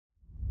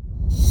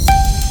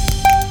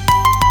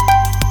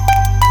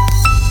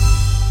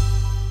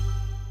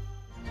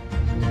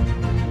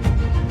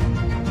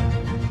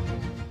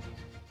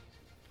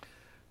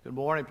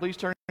morning. Please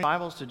turn your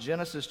Bibles to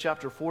Genesis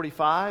chapter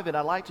 45, and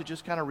I'd like to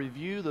just kind of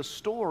review the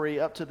story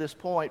up to this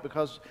point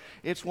because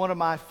it's one of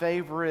my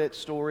favorite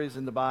stories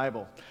in the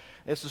Bible.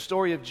 It's the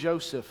story of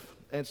Joseph.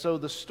 And so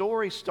the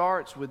story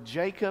starts with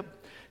Jacob.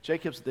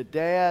 Jacob's the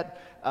dad.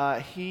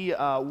 He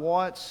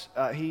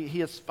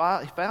has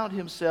found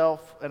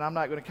himself, and I'm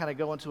not going to kind of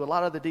go into a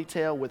lot of the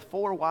detail, with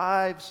 4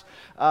 wives,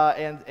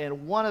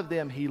 and one of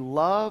them he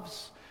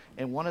loves,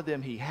 and one of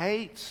them he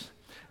hates.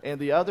 And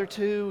the other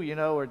 2,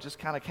 are just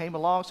kind of came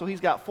along. So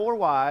he's got 4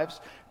 wives,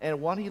 and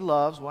one he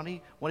loves, one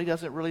he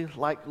doesn't really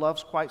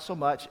loves quite so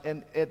much.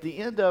 And at the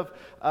end of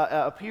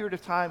a period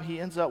of time, he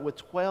ends up with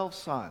 12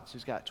 sons.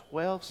 He's got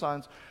 12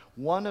 sons.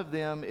 One of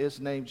them is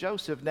named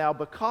Joseph. Now,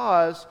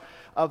 because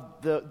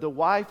of the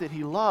wife that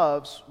he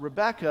loves,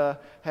 Rebekah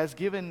has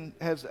given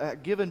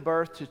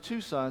birth to 2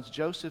 sons,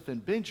 Joseph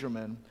and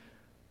Benjamin.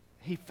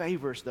 He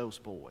favors those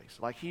boys.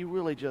 Like, he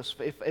really just,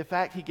 in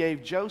fact, he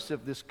gave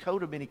Joseph this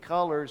coat of many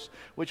colors,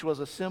 which was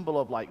a symbol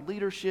of like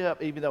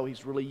leadership. Even though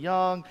he's really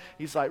young,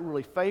 he's like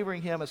really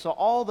favoring him. And so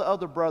all the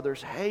other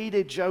brothers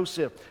hated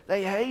Joseph.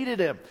 They hated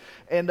him.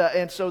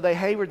 And so they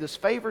hated this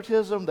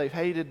favoritism. They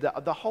hated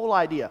the whole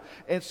idea.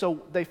 And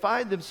so they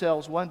find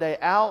themselves one day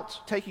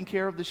out taking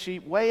care of the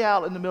sheep, way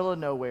out in the middle of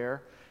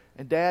nowhere.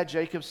 And Dad,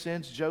 Jacob,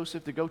 sends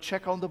Joseph to go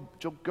check on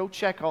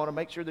them,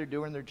 make sure they're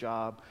doing their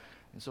job.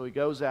 And so he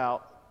goes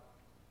out.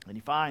 And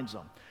he finds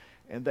them.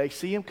 And they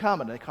see him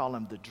coming. They call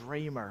him the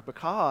dreamer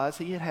because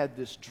he had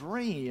this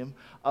dream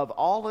of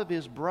all of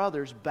his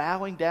brothers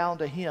bowing down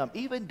to him.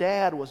 Even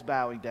Dad was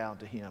bowing down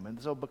to him.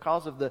 And so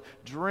because of the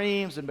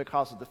dreams and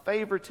because of the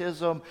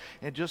favoritism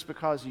and just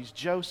because he's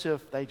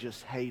Joseph, they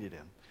just hated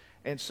him.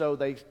 And so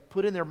they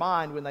put in their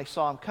mind when they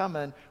saw him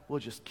coming, we'll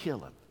just kill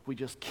him. If we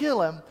just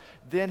kill him,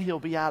 then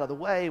he'll be out of the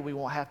way. We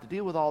won't have to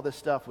deal with all this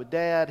stuff with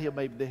Dad.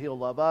 He'll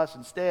love us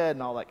instead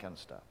and all that kind of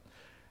stuff.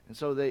 And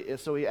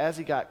so as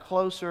he got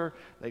closer,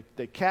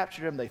 they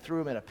captured him. They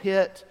threw him in a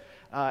pit,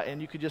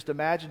 and you could just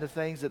imagine the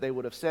things that they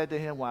would have said to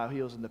him while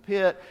he was in the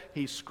pit.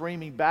 He's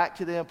screaming back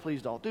to them,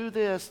 "Please don't do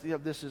this.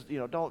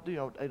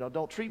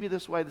 Don't treat me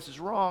this way. This is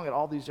wrong," and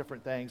all these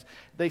different things.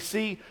 They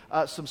see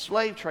some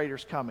slave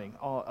traders coming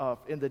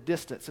in the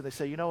distance, and they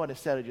say, "You know what?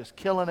 Instead of just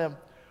killing him,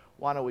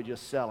 why don't we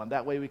just sell him?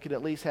 That way we could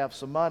at least have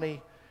some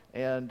money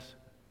and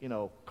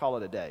call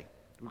it a day.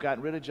 We've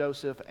gotten rid of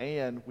Joseph,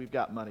 and we've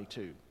got money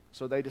too."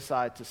 So they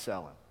decide to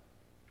sell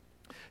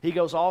him. He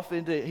goes off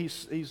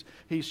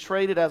he's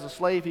traded as a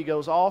slave. He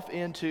goes off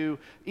into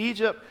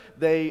Egypt.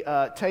 They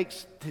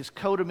takes his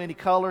coat of many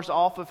colors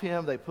off of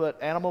him. They put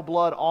animal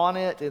blood on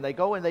it, and they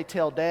go and they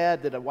tell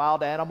Dad that a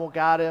wild animal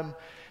got him.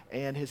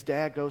 And his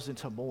dad goes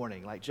into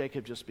mourning. Like,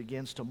 Jacob just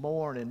begins to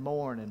mourn and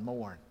mourn and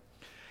mourn.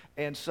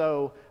 And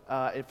so,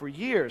 and for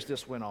years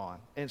this went on.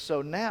 And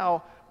so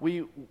now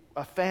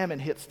a famine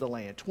hits the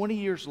land. 20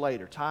 years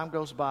later, time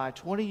goes by.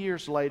 20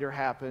 years later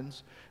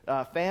happens.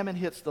 Famine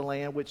hits the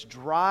land, which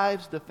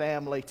drives the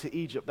family to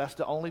Egypt. That's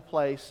the only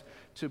place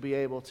to be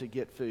able to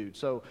get food.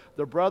 So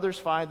the brothers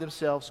find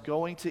themselves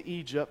going to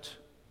Egypt.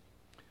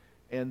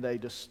 And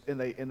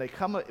they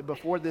come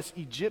before this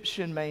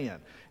Egyptian man.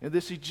 And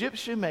this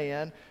Egyptian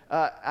man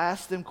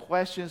asks them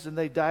questions, and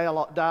they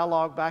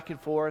dialogue back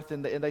and forth.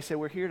 And they say,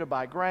 "We're here to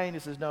buy grain." He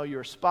says, "No, you're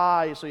a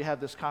spy." And so you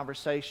have this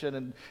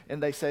conversation,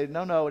 and they say,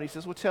 "No." And he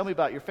says, "Well, tell me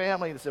about your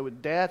family." And they say, "Well,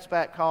 Dad's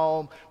back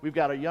home. We've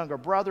got a younger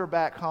brother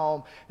back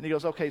home." And he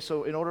goes, "Okay,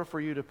 so in order for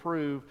you to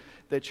prove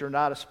that you're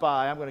not a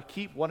spy, I'm going to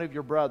keep one of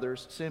your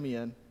brothers,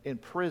 Simeon, in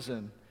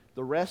prison.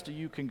 The rest of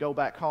you can go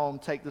back home,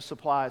 take the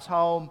supplies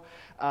home,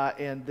 but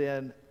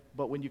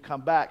when you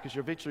come back, because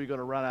you're eventually going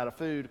to run out of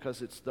food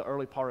because it's the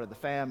early part of the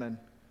famine,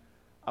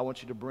 I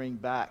want you to bring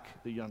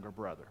back the younger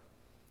brother,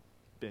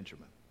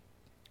 Benjamin."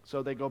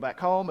 So they go back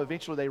home.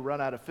 Eventually they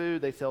run out of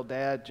food. They tell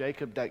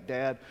Jacob,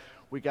 "Dad,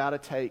 we got to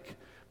take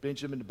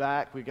Benjamin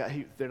back.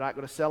 They're not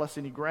going to sell us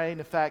any grain.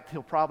 In fact,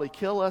 he'll probably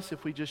kill us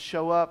if we just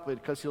show up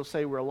because he'll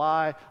say we're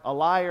a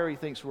liar. He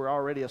thinks we're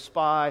already a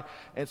spy."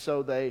 And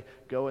so they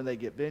go and they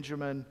get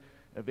Benjamin.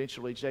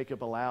 Eventually,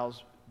 Jacob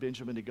allows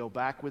Benjamin to go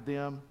back with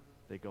them.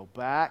 They go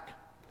back.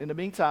 In the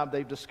meantime,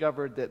 they've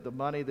discovered that the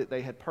money that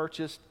they had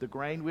purchased the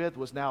grain with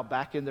was now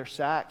back in their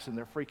sacks, and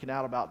they're freaking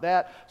out about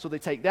that. So they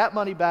take that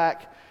money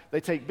back. They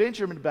take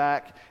Benjamin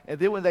back. And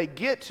then when they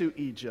get to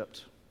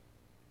Egypt,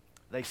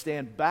 they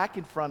stand back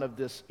in front of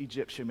this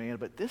Egyptian man,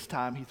 but this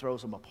time he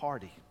throws them a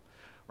party,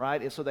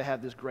 right? And so they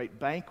have this great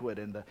banquet,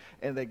 and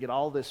they get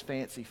all this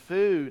fancy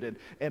food,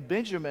 and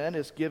Benjamin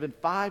is given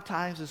 5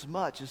 times as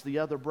much as the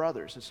other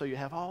brothers. And so you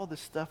have all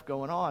this stuff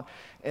going on,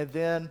 and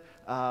then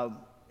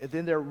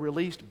they're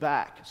released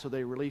back. So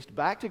they released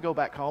back to go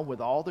back home with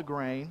all the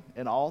grain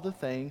and all the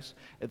things,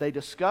 and they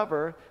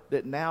discover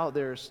that now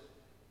there's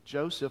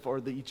Joseph,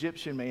 or the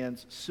Egyptian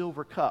man's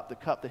silver cup, the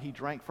cup that he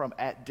drank from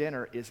at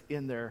dinner, is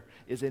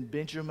in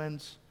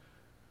Benjamin's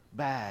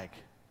bag,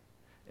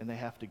 and they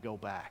have to go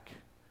back.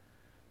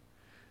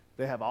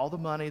 They have all the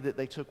money that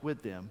they took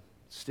with them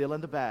still in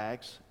the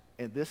bags,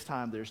 and this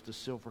time there's the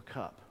silver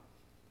cup.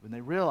 When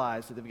they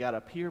realize that they've got to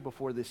appear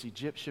before this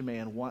Egyptian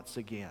man once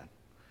again.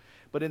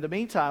 But in the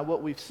meantime,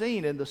 what we've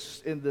seen in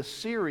this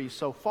series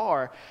so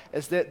far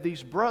is that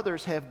these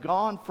brothers have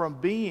gone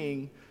from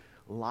being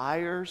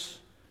liars,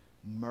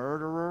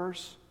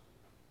 murderers,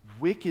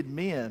 wicked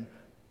men,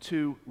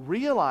 to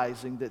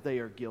realizing that they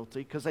are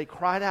guilty, because they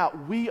cried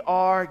out, "We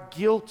are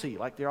guilty."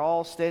 Like they're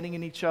all standing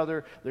in each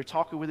other, they're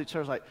talking with each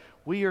other like,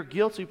 "We are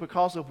guilty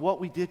because of what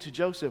we did to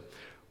Joseph."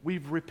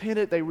 We've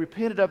repented. They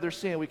repented of their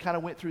sin. We kind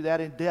of went through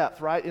that in depth,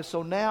 right? And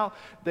so now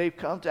they've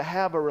come to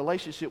have a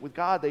relationship with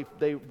God.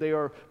 They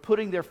are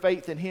putting their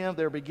faith in Him.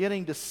 They're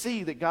beginning to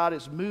see that God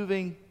is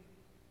moving.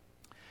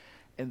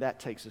 And that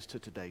takes us to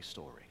today's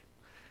story.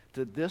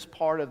 To this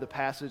part of the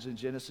passage in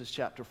Genesis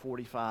chapter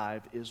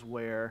 45 is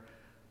where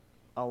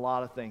a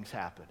lot of things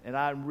happen. And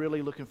I'm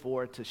really looking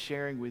forward to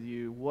sharing with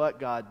you what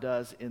God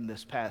does in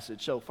this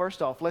passage. So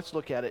first off, let's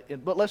look at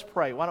it. But let's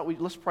pray.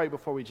 Let's pray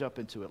before we jump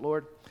into it.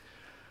 Lord,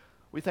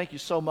 we thank you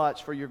so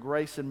much for your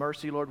grace and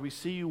mercy, Lord. We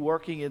see you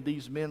working in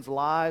these men's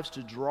lives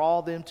to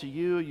draw them to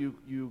you.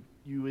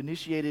 You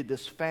initiated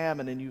this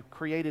famine, and you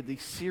created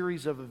these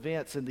series of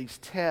events and these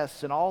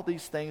tests and all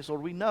these things.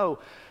 Lord, we know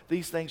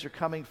these things are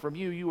coming from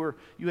you.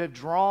 You have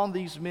drawn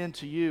these men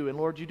to you, and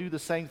Lord, you do the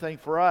same thing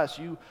for us.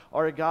 You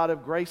are a God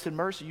of grace and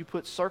mercy. You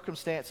put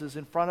circumstances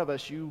in front of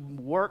us. You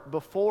work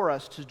before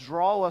us to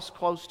draw us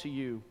close to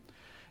you.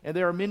 And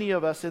there are many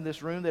of us in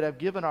this room that have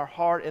given our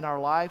heart and our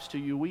lives to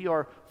you. We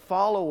are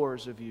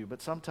followers of you,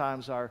 but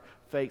sometimes our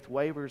faith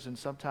wavers, and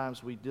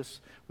sometimes we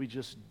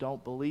just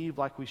don't believe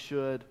like we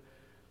should.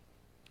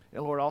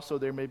 And Lord, also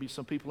there may be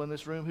some people in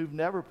this room who've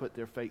never put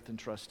their faith and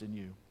trust in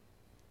you.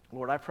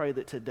 Lord, I pray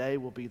that today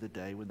will be the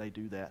day when they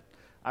do that.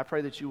 I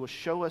pray that you will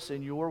show us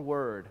in your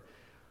word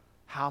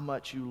how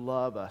much you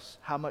love us,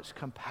 how much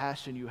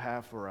compassion you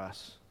have for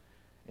us,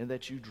 and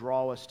that you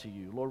draw us to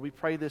you. Lord, we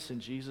pray this in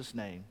Jesus'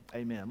 name.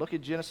 Amen. Look at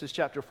Genesis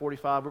chapter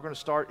 45. We're going to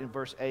start in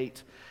verse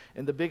 8.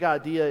 And the big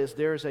idea is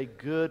there's a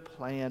good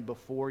plan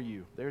before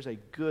you. There's a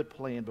good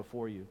plan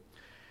before you.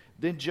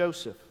 Then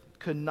Joseph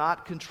could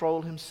not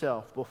control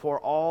himself before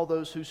all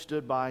those who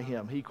stood by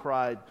him. He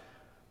cried,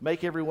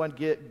 "Make everyone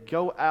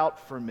go out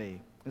from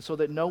me." And so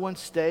that no one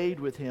stayed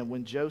with him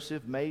when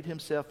Joseph made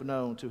himself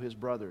known to his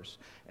brothers.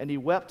 And he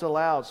wept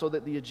aloud so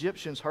that the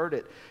Egyptians heard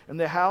it. And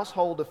the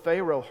household of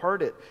Pharaoh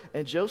heard it.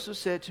 And Joseph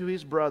said to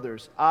his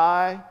brothers,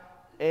 "I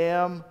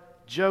am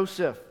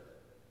Joseph.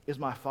 Is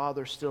my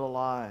father still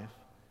alive?"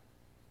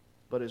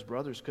 But his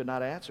brothers could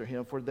not answer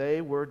him, for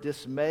they were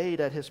dismayed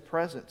at his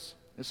presence.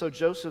 And so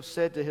Joseph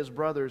said to his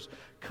brothers,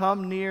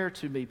 "Come near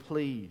to me,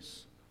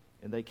 please."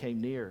 And they came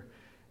near.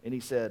 And he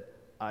said,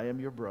 "I am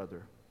your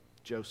brother,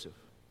 Joseph,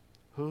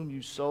 whom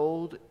you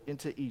sold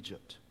into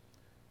Egypt.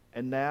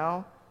 And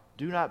now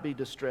do not be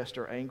distressed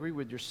or angry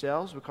with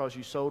yourselves because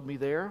you sold me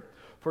there.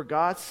 For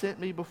God sent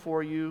me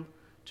before you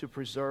to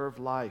preserve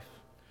life.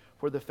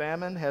 For the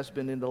famine has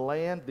been in the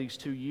land these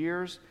 2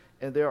 years,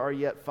 and there are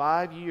yet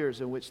 5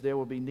 years in which there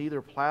will be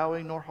neither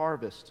plowing nor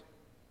harvest.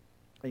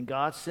 And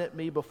God sent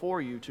me before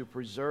you to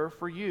preserve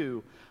for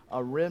you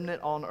a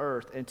remnant on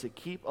earth and to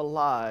keep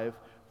alive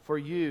for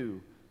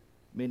you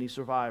many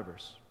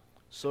survivors.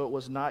 So it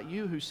was not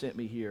you who sent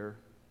me here,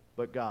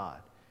 but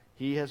God.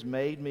 He has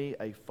made me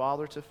a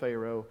father to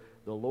Pharaoh,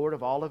 the Lord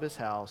of all of his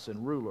house,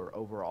 and ruler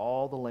over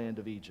all the land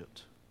of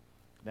Egypt."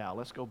 Now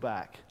let's go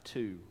back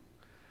to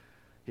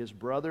his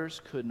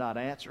brothers could not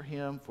answer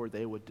him, for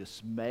they were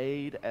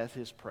dismayed at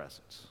his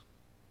presence.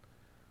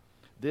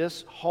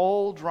 This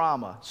whole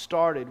drama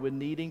started with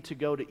needing to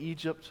go to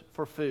Egypt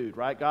for food,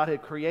 right? God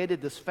had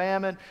created this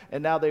famine,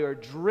 and now they are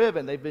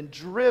driven. They've been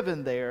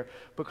driven there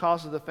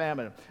because of the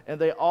famine. And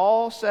they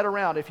all sat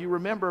around. If you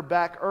remember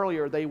back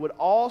earlier, they would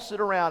all sit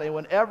around, and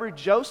whenever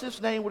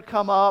Joseph's name would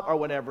come up, or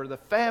whenever the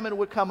famine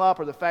would come up,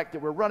 or the fact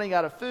that we're running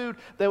out of food,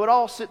 they would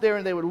all sit there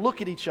and they would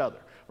look at each other,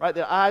 right?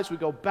 Their eyes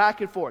would go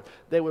back and forth.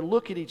 They would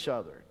look at each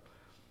other.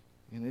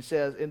 And it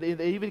says, and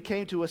they even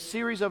came to a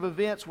series of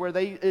events where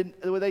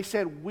they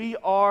said, "We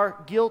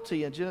are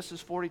guilty," in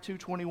Genesis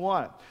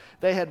 42:21.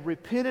 They had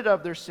repented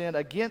of their sin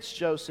against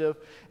Joseph,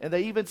 and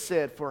they even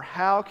said, "For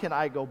how can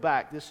I go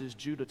back?" This is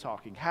Judah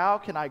talking. "How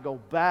can I go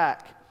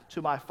back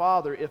to my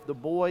father if the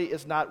boy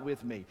is not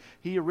with me?"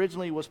 He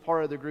originally was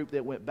part of the group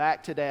that went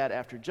back to dad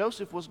after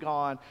Joseph was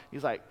gone.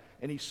 He's like,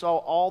 and he saw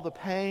all the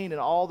pain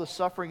and all the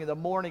suffering and the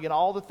mourning and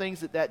all the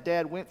things that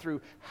dad went through.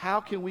 How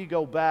can we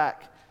go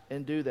back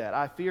and do that?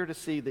 I fear to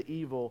see the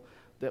evil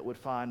that would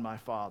find my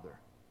father.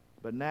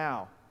 But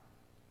now,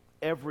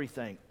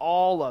 everything,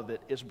 all of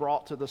it is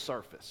brought to the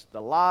surface.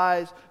 The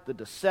lies, the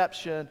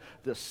deception,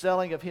 the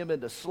selling of him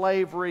into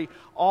slavery,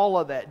 all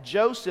of that.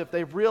 Joseph,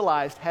 they've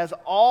realized, has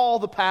all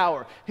the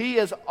power. He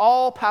is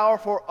all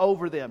powerful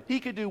over them. He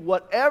could do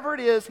whatever it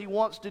is he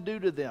wants to do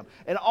to them.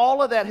 And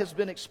all of that has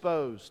been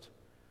exposed.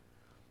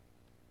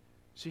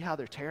 See how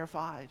they're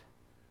terrified?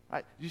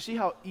 Right? You see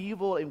how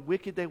evil and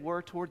wicked they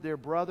were toward their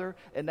brother?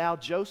 And now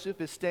Joseph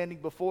is standing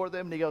before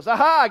them and he goes,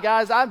 "Aha,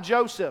 guys, I'm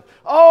Joseph."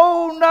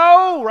 "Oh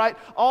no," right?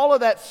 All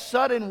of that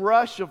sudden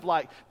rush of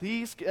like,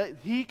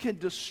 he can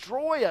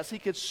destroy us. He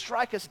could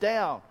strike us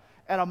down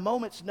at a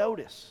moment's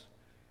notice.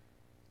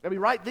 I mean,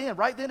 right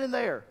then and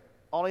there.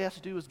 all he has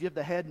to do is give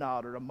the head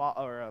nod or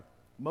a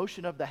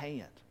motion of the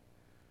hand.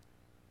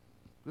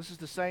 This is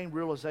the same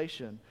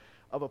realization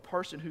of a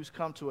person who's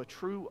come to a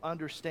true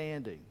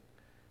understanding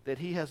that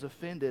he has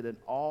offended an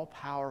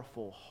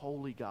all-powerful,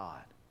 holy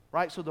God.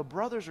 Right? So the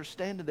brothers are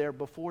standing there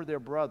before their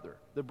brother.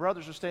 The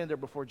brothers are standing there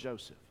before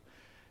Joseph.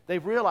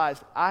 They've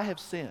realized, I have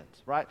sinned,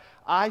 right?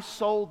 I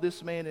sold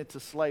this man into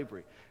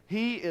slavery.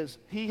 He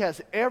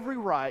has every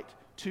right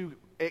to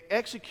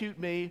execute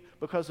me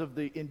because of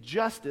the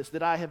injustice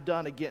that I have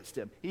done against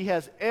him. He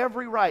has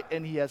every right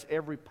and he has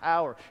every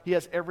power. He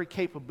has every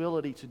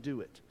capability to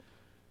do it.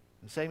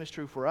 The same is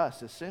true for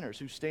us as sinners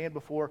who stand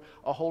before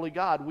a holy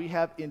God. We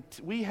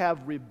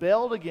have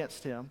rebelled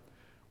against him.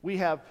 We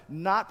have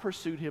not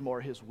pursued him or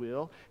his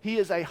will. He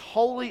is a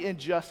holy and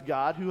just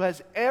God who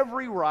has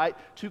every right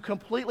to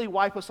completely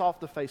wipe us off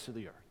the face of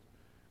the earth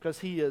because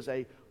he is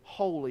a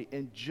holy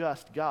and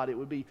just God. It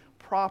would be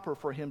proper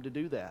for him to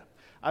do that.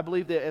 I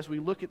believe that as we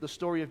look at the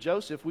story of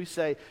Joseph, we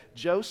say,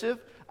 Joseph,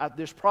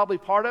 there's probably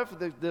part of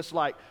this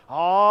like,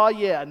 oh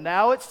yeah,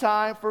 now it's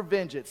time for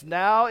vengeance.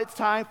 Now it's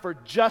time for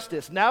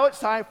justice. Now it's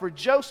time for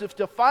Joseph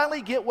to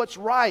finally get what's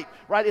right?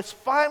 It's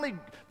finally,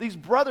 these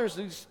brothers,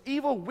 these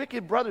evil,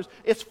 wicked brothers,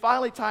 it's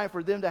finally time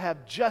for them to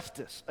have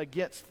justice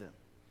against them.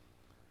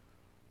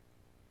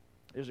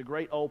 There's a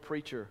great old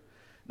preacher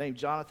named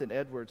Jonathan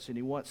Edwards, and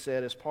he once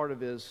said as part of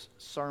his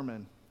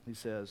sermon, he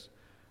says,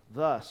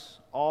 thus,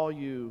 all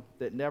you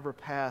that never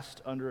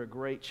passed under a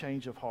great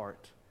change of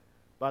heart,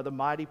 by the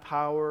mighty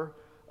power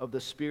of the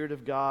Spirit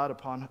of God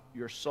upon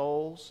your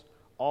souls,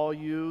 all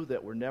you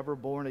that were never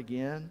born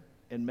again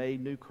and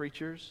made new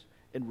creatures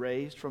and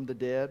raised from the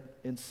dead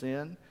in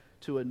sin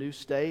to a new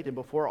state, and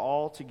before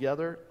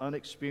altogether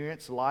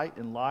unexperienced light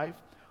and life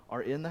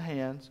are in the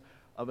hands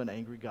of an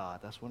angry God.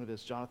 That's one of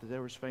his Jonathan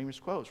Edwards' famous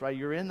quotes, right?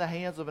 You're in the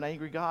hands of an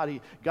angry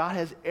God. God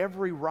has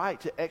every right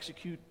to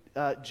execute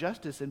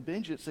justice and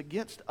vengeance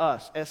against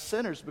us as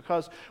sinners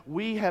because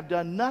we have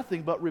done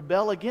nothing but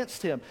rebel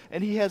against him,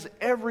 and he has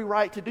every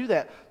right to do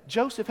that.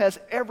 Joseph has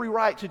every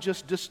right to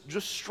just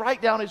strike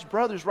down his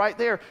brothers right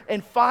there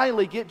and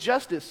finally get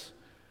justice.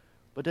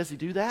 But does he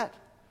do that?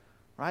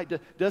 Right?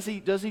 Does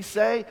he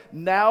say,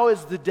 now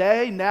is the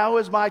day, now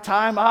is my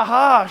time,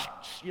 aha,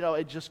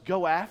 and just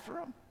go after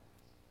him?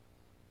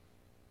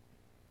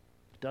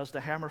 Does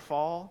the hammer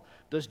fall?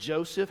 Does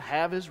Joseph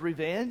have his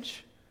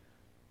revenge?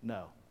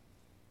 No.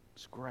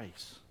 It's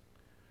grace.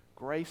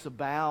 Grace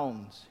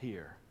abounds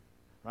here,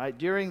 right?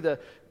 During the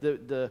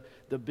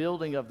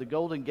building of the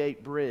Golden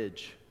Gate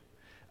Bridge,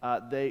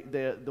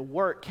 the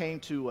work came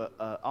to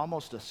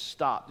almost a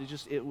stop.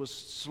 It was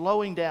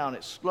slowing down.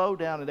 It slowed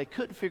down, and they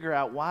couldn't figure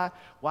out why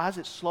is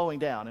it slowing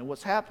down. And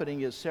what's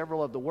happening is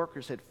several of the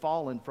workers had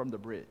fallen from the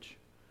bridge.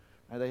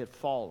 They had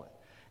fallen.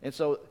 And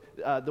so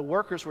the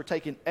workers were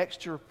taking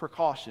extra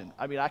precaution.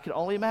 I mean, I can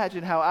only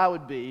imagine how I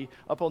would be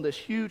up on this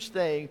huge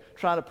thing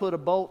trying to put a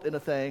bolt in a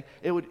thing.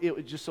 It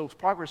would just, so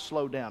progress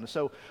slowed down. And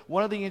so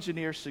one of the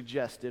engineers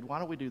suggested, why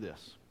don't we do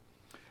this?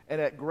 And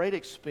at great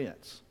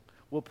expense,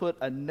 we'll put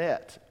a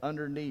net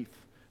underneath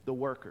the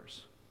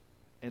workers.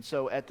 And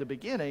so at the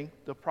beginning,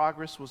 the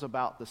progress was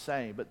about the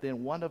same, but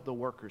then one of the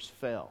workers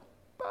fell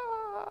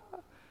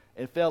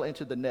and fell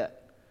into the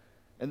net.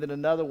 And then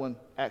another one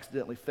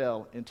accidentally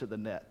fell into the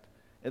net.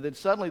 And then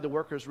suddenly the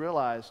workers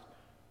realized,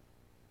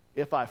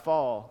 if I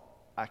fall,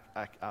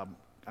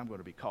 I'm going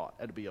to be caught.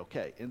 It'll be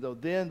okay. And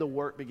then the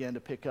work began to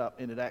pick up,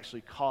 and it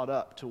actually caught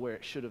up to where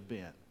it should have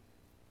been.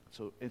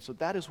 So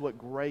that is what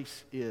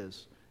grace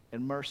is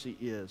and mercy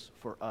is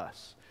for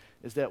us,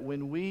 is that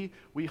when we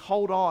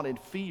hold on in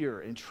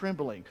fear and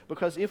trembling,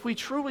 because if we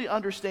truly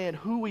understand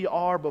who we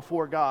are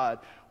before God,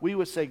 we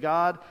would say,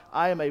 God,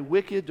 I am a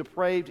wicked,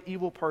 depraved,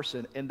 evil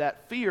person, and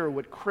that fear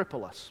would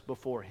cripple us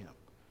before him.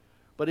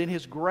 But in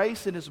his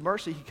grace and his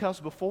mercy, he comes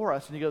before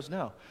us and he goes,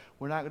 no,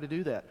 we're not going to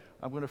do that.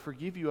 I'm going to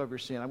forgive you of your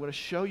sin. I'm going to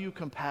show you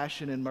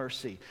compassion and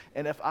mercy.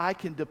 And if I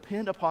can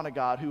depend upon a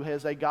God who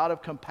has a God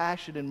of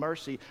compassion and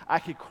mercy, I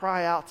could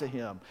cry out to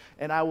him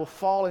and I will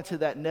fall into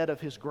that net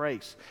of his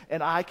grace.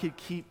 And I could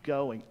keep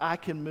going. I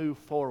can move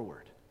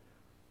forward.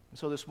 And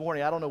so this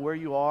morning, I don't know where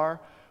you are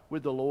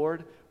with the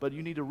Lord, but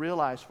you need to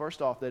realize,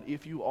 first off, that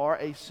if you are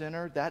a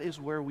sinner, that is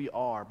where we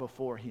are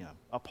before him.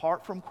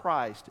 Apart from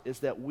Christ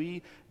is that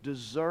we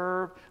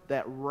deserve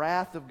that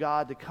wrath of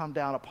God to come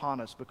down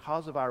upon us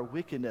because of our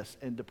wickedness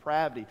and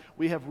depravity.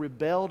 We have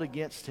rebelled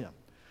against him.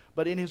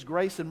 But in his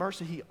grace and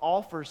mercy, he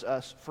offers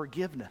us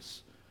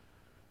forgiveness.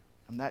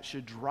 And that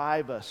should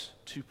drive us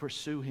to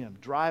pursue him,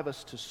 drive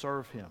us to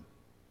serve him.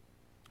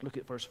 Look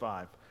at verse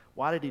 5.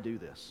 Why did he do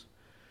this?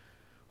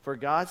 For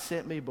God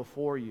sent me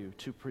before you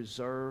to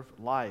preserve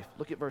life.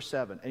 Look at verse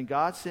 7. And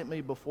God sent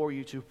me before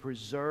you to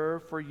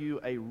preserve for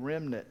you a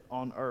remnant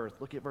on earth.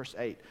 Look at verse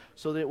 8.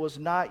 So that it was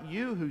not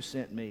you who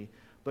sent me,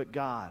 but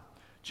God.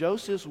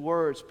 Joseph's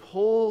words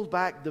pull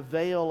back the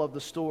veil of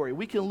the story.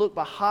 We can look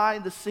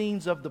behind the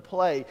scenes of the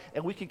play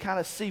and we can kind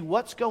of see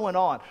what's going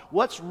on.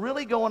 What's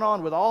really going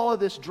on with all of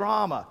this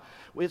drama?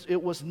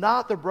 It was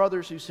not the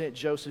brothers who sent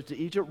Joseph to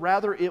Egypt.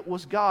 Rather, it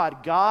was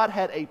God. God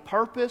had a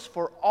purpose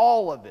for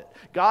all of it.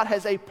 God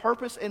has a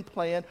purpose and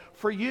plan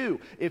for you.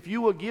 If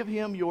you will give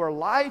him your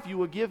life, you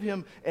will give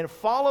him and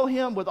follow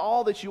him with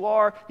all that you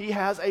are, he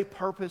has a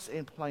purpose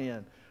and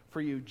plan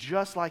for you,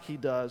 just like he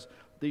does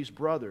these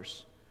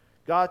brothers.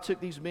 God took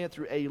these men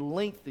through a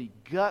lengthy,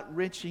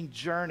 gut-wrenching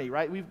journey,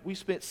 right? We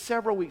spent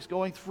several weeks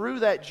going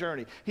through that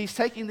journey. He's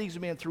taking these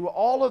men through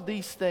all of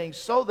these things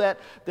so that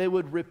they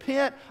would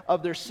repent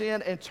of their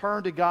sin and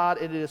turn to God.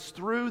 And it is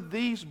through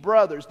these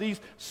brothers,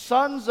 these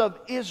sons of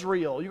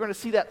Israel, you're going to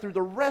see that through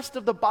the rest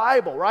of the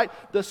Bible, right?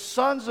 The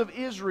sons of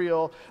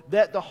Israel,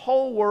 that the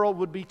whole world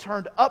would be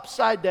turned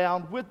upside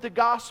down with the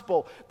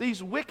gospel.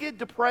 These wicked,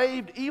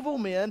 depraved, evil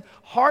men,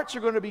 hearts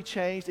are going to be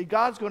changed, and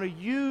God's going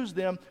to use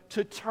them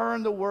to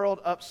turn the world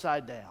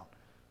upside down.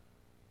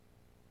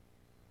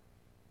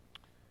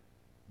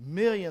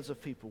 Millions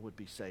of people would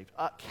be saved.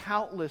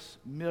 Countless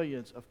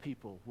millions of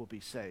people will be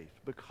saved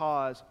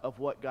because of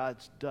what God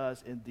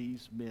does in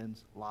these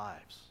men's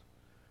lives.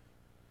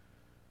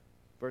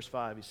 Verse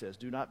 5, he says,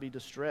 "Do not be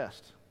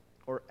distressed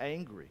or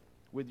angry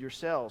with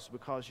yourselves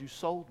because you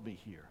sold me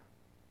here."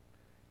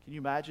 Can you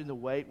imagine the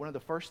weight? One of the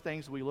first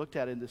things we looked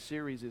at in this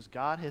series is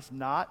God has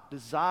not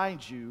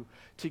designed you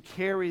to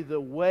carry the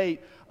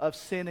weight of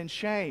sin and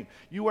shame.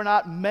 You were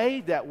not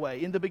made that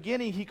way. In the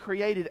beginning, he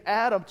created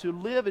Adam to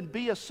live and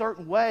be a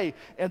certain way,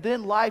 and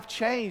then life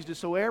changed, and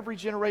so every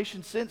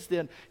generation since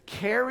then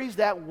carries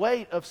that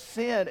weight of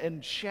sin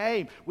and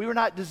shame. We were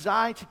not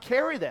designed to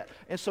carry that,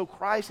 and so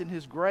Christ in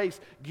his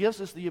grace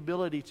gives us the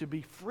ability to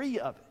be free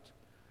of it.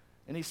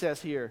 And he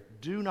says here,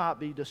 do not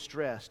be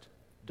distressed.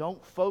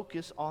 Don't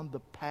focus on the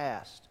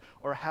past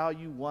or how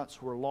you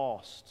once were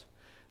lost.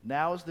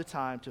 Now is the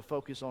time to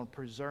focus on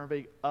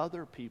preserving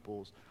other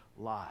people's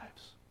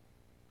lives.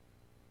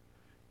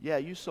 Yeah,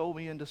 you sold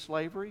me into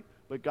slavery,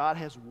 but God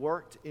has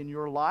worked in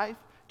your life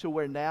to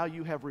where now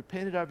you have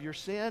repented of your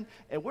sin,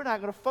 and we're not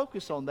going to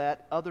focus on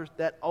that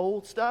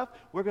old stuff.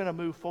 We're going to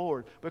move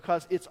forward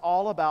because it's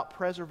all about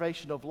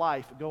preservation of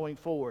life going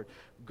forward.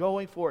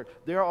 Going forward.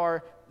 They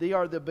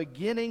are the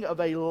beginning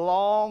of a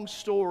long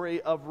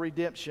story of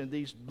redemption,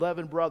 these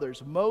 11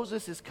 brothers.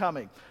 Moses is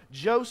coming.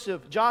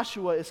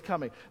 Joshua is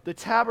coming. The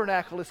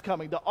tabernacle is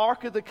coming. The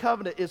Ark of the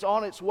Covenant is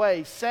on its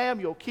way.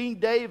 Samuel, King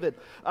David,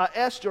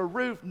 Esther,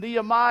 Ruth,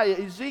 Nehemiah,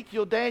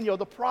 Ezekiel, Daniel,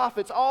 the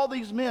prophets, all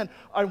these men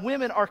and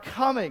women are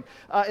coming.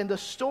 And the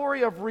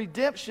story of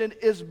redemption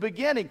is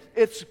beginning.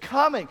 It's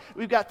coming.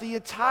 We've got the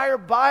entire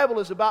Bible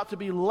is about to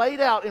be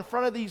laid out in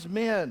front of these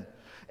men.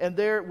 And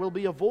there will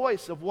be a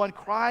voice of one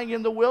crying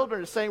in the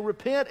wilderness saying,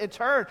 repent and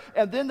turn.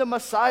 And then the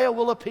Messiah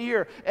will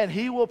appear and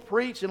he will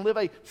preach and live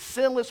a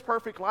sinless,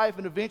 perfect life.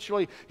 And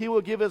eventually he will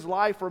give his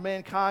life for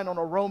mankind on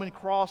a Roman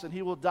cross and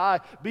he will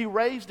die, be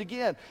raised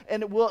again.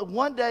 And it will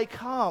one day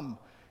come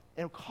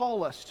and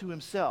call us to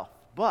himself.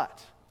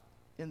 But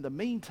in the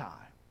meantime,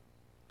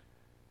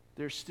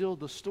 there's still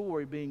the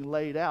story being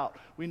laid out.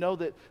 We know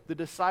that the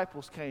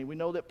disciples came. We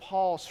know that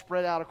Paul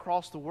spread out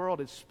across the world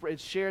and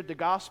shared the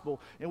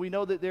gospel. And we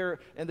know that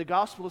the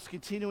gospel is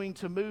continuing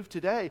to move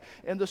today.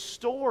 And the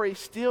story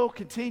still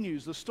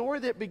continues. The story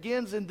that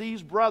begins in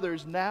these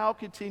brothers now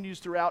continues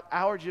throughout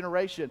our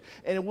generation.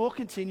 And it will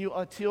continue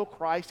until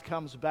Christ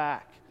comes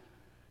back.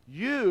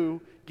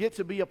 You get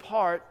to be a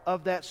part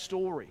of that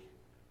story.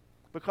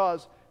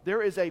 Because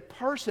there is a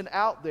person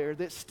out there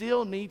that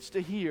still needs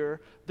to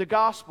hear the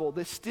gospel,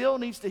 that still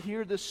needs to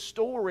hear the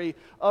story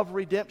of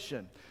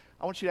redemption.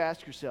 I want you to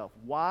ask yourself,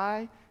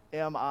 why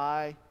am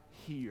I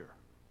here?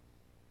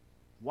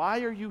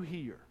 Why are you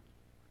here?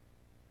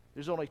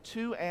 There's only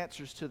two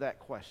answers to that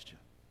question.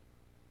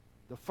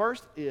 The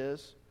first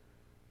is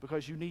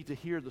because you need to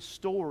hear the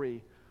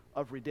story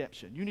of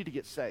redemption. You need to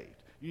get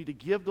saved. You need to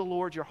give the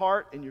Lord your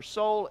heart and your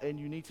soul, and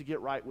you need to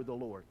get right with the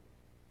Lord.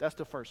 That's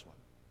the first one.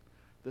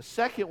 The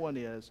second one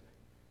is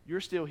you're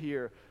still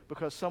here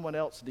because someone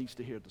else needs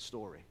to hear the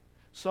story.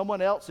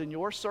 Someone else in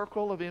your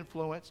circle of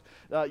influence,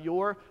 the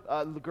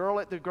girl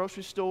at the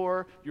grocery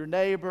store, your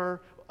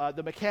neighbor,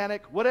 the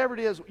mechanic, whatever it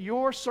is,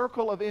 your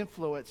circle of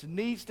influence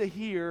needs to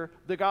hear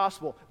the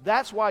gospel.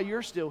 That's why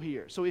you're still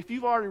here. So if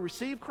you've already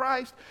received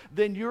Christ,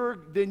 then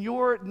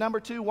your number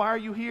two, why are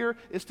you here,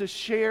 is to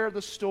share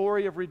the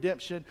story of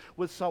redemption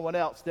with someone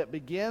else that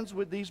begins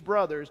with these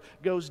brothers,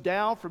 goes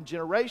down from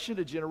generation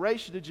to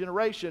generation to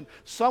generation.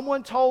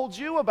 Someone told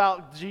you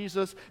about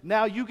Jesus.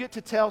 Now you get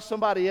to tell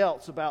somebody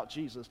else about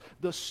Jesus.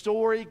 The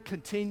story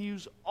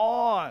continues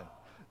on.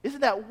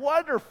 Isn't that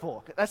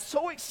wonderful? That's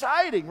so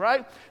exciting,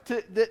 right?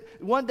 That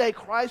one day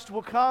Christ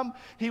will come.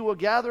 He will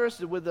gather us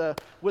with a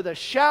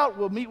shout.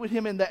 We'll meet with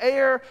him in the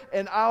air,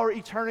 and our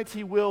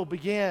eternity will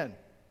begin.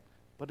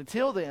 But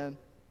until then,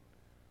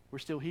 we're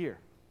still here.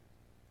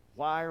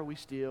 Why are we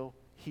still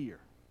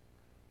here?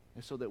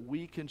 And so that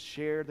we can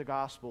share the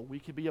gospel. We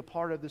can be a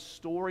part of this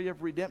story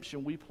of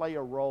redemption. We play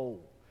a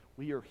role.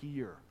 We are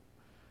here.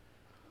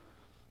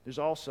 there's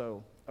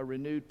also a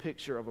renewed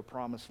picture of a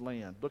promised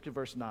land. Look at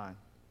verse 9.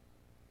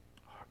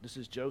 This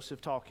is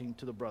Joseph talking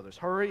to the brothers.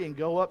 Hurry and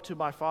go up to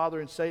my father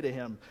and say to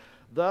him,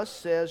 thus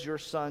says your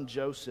son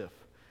Joseph,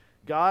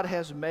 God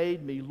has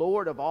made me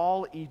Lord of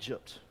all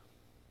Egypt.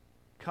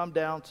 Come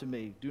down to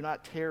me, do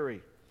not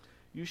tarry.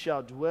 You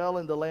shall dwell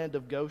in the land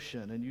of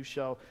Goshen, and you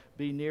shall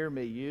be near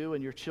me, you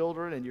and your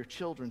children and your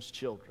children's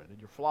children, and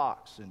your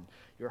flocks and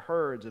your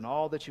herds and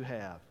all that you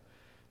have.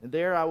 And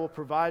there I will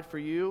provide for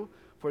you,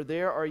 for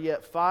there are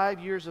yet 5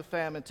 years of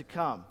famine to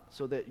come,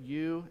 so that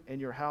you and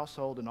your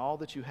household and all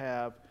that you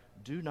have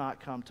do not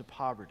come to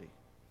poverty.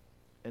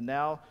 And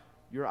now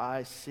your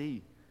eyes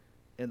see,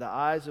 and the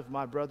eyes of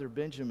my brother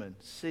Benjamin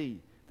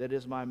see, that it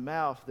is my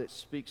mouth that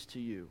speaks to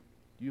you.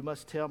 You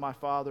must tell my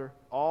father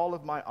all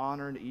of my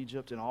honor in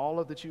Egypt and all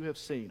of that you have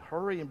seen.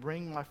 Hurry and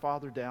bring my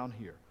father down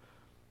here.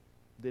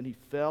 Then he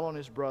fell on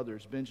his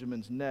brother's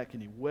Benjamin's neck,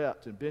 and he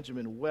wept, and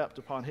Benjamin wept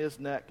upon his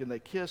neck, and he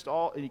kissed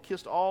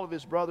all of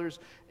his brothers,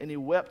 and he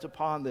wept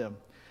upon them.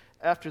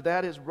 After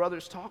that, his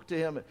brothers talked to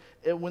him,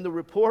 and when the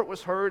report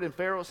was heard in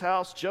Pharaoh's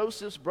house,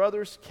 Joseph's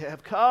brothers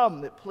have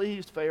come. That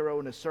pleased Pharaoh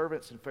and his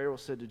servants, and Pharaoh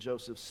said to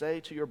Joseph, say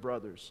to your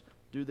brothers,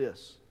 do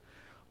this.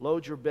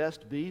 Load your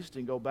best beast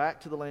and go back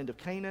to the land of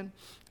Canaan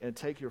and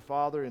take your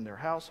father and their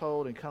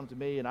household and come to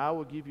me, and I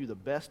will give you the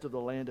best of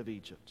the land of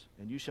Egypt.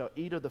 And you shall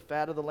eat of the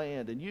fat of the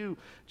land. And you,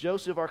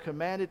 Joseph, are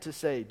commanded to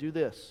say, do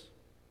this.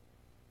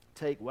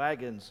 Take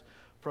wagons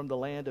from the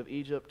land of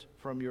Egypt,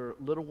 from your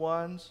little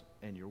ones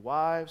and your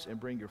wives, and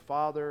bring your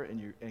father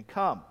and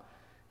come.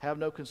 Have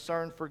no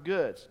concern for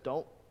goods.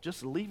 Don't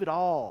just leave it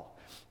all.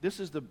 This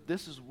is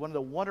one of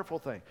the wonderful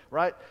things,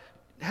 right?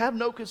 Have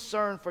no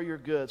concern for your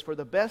goods, for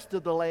the best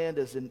of the land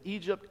is in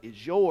Egypt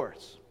is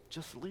yours.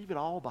 Just leave it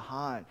all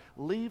behind.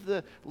 Leave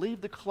the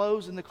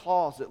clothes in the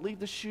closet. Leave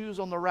the shoes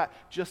on the rack.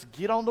 Just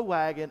get on the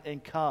wagon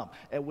and come.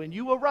 And when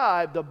you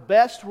arrive, the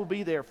best will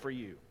be there for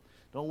you.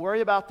 Don't worry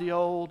about the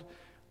old.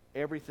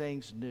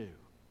 Everything's new.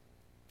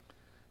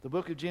 The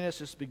book of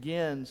Genesis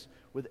begins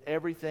with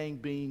everything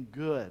being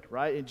good,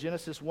 right? In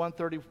Genesis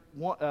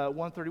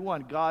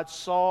 1:31, God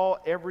saw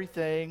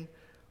everything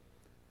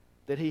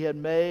that he had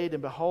made,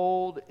 and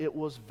behold, it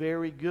was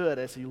very good.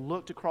 As he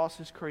looked across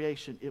his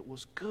creation, it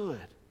was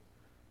good.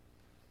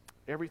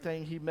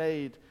 Everything he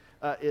made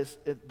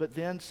but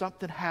then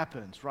something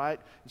happens, right?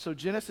 And so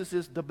Genesis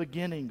is the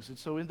beginnings. And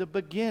so in the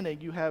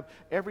beginning, you have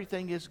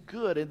everything is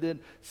good. And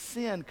then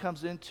sin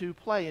comes into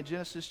play. In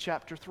Genesis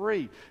chapter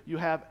 3, you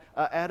have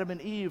Adam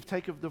and Eve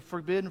take of the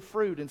forbidden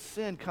fruit, and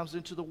sin comes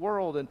into the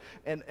world,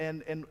 and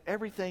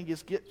everything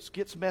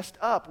gets messed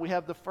up. We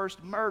have the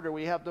first murder.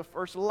 We have the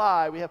first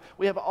lie.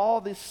 We have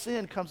all this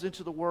sin comes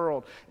into the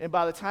world. And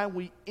by the time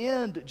we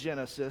end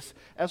Genesis,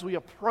 as we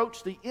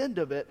approach the end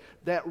of it,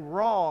 that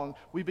wrong,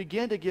 we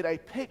begin to get a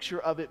picture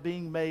of it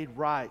being made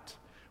right.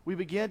 We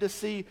begin to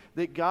see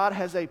that God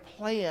has a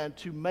plan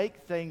to make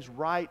things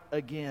right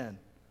again.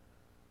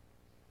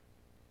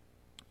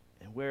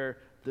 And where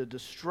the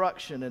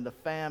destruction and the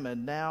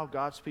famine, now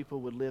God's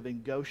people would live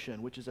in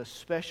Goshen, which is a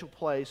special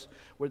place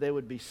where they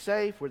would be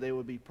safe, where they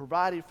would be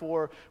provided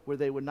for, where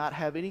they would not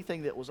have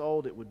anything that was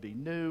old, it would be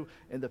new.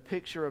 And the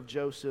picture of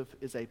Joseph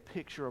is a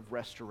picture of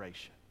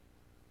restoration.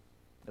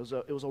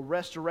 It was a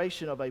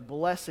restoration of a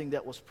blessing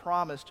that was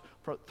promised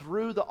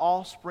through the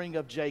offspring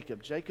of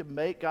Jacob.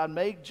 God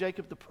made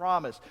Jacob the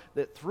promise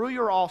that through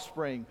your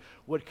offspring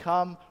would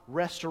come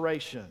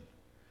restoration.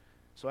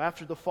 So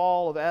after the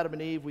fall of Adam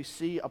and Eve, we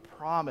see a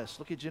promise.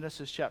 Look at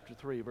Genesis chapter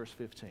 3, verse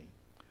 15.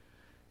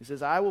 He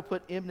says, I will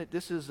put enmity.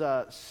 This is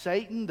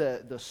Satan,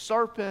 the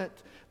serpent,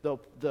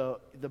 the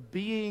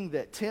being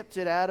that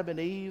tempted Adam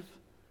and Eve.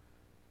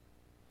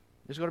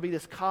 There's going to be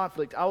this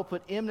conflict. I will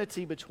put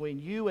enmity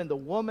between you and the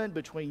woman,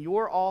 between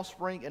your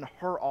offspring and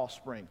her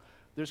offspring.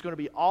 There's going to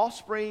be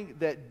offspring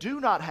that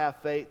do not have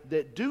faith,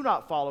 that do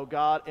not follow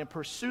God and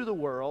pursue the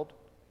world.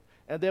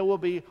 And there will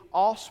be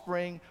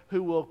offspring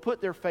who will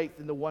put their faith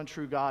in the one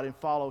true God and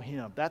follow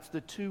Him. That's the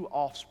two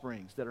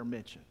offsprings that are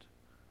mentioned.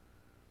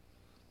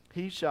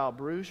 He shall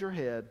bruise your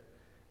head,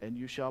 and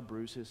you shall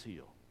bruise his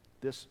heel.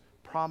 This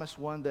promised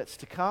one that's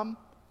to come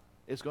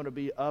is going to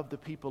be of the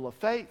people of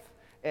faith.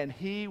 And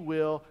he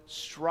will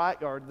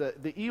strike, or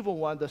the evil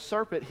one, the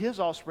serpent, his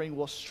offspring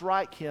will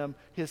strike him,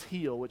 his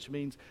heel, which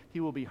means he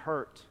will be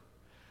hurt.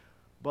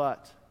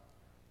 But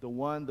the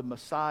one, the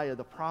Messiah,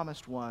 the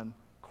promised one,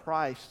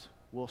 Christ,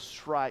 will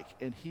strike,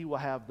 and he will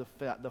have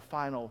the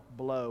final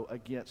blow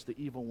against the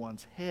evil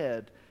one's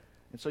head.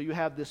 And so you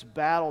have this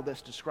battle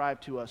that's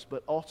described to us,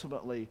 but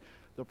ultimately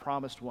the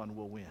promised one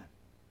will win.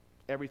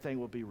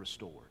 Everything will be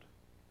restored.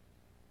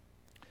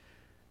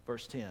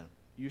 Verse 10.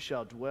 You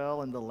shall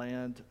dwell in the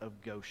land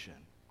of Goshen.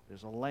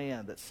 There's a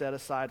land that's set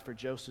aside for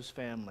Joseph's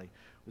family.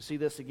 We see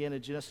this again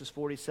in Genesis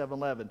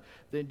 47:11.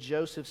 Then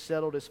Joseph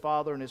settled his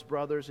father and his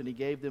brothers, and he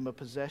gave them a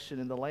possession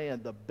in the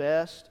land, the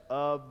best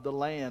of the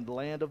land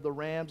of the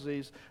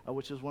Ramses,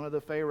 which is one of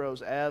the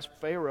pharaohs, as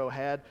Pharaoh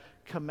had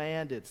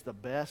commanded. It's the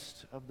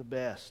best of the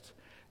best.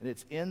 And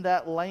it's in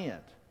that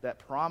land that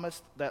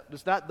promised, that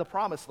it's not the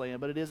promised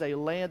land, but it is a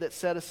land that's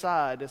set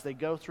aside as they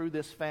go through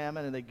this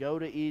famine and they go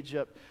to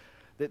Egypt,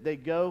 that they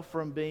go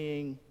from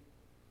being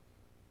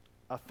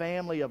a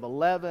family of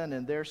 11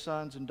 and their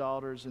sons and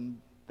daughters and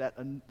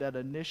that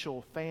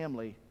initial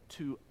family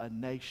to a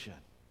nation.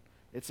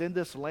 It's in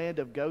this land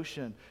of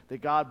Goshen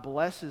that God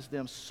blesses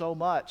them so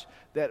much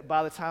that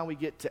by the time we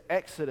get to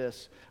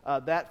Exodus,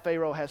 that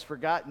Pharaoh has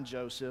forgotten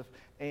Joseph,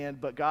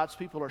 but God's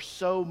people are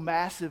so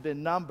massive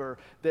in number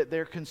that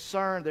they're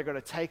concerned they're going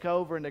to take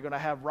over and they're going to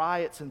have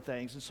riots and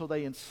things, and so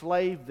they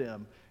enslave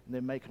them and they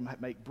make them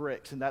make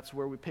bricks, and that's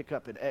where we pick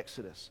up in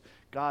Exodus.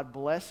 God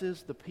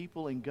blesses the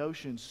people in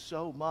Goshen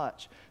so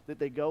much that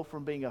they go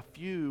from being a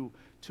few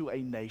to a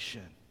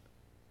nation.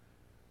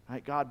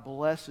 Right? God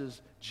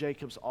blesses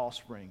Jacob's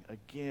offspring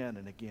again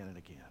and again and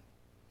again.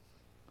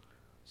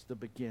 It's the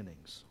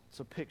beginnings. It's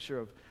a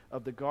picture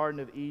of the Garden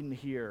of Eden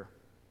here.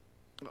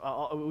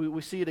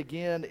 We see it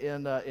again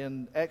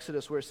in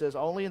Exodus where it says,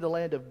 only in the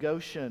land of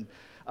Goshen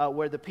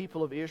where the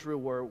people of Israel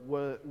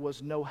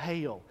was no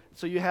hail.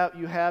 So you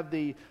have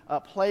the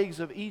plagues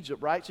of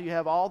Egypt, right? So you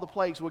have all the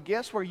plagues. Well,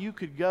 guess where you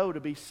could go to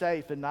be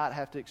safe and not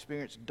have to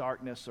experience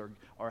darkness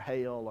or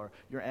hail or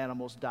your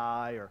animals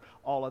die or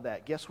all of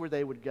that? Guess where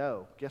they would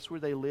go? Guess where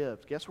they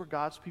lived? Guess where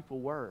God's people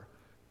were?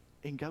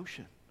 In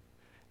Goshen.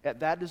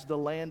 That is the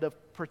land of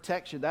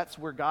protection. That's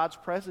where God's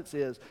presence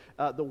is.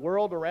 The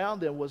world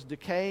around them was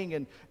decaying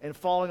and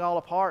falling all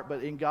apart,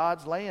 but in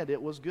God's land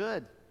it was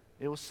good.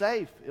 It was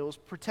safe. It was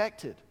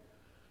protected.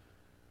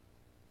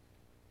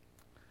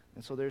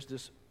 And so there's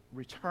this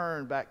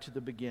return back to the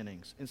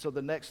beginnings. And so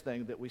the next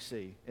thing that we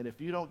see, and if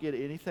you don't get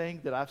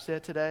anything that I've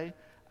said today,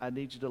 I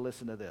need you to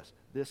listen to this.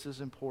 This is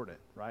important,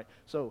 right?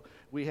 So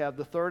we have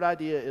the third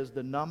idea is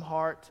the numb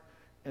heart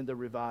and the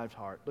revived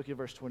heart. Look at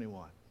verse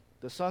 21.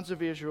 The sons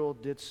of Israel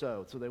did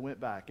so they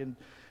went back. And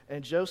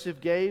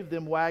Joseph gave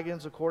them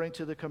wagons according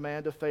to the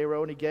command of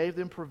Pharaoh, and he gave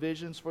them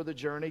provisions for the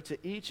journey. To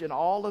each and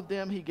all of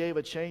them he gave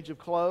a change of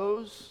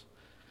clothes.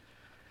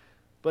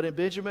 But in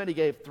Benjamin he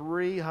gave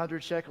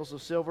 300 shekels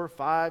of silver,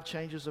 5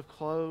 changes of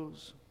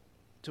clothes.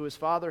 To his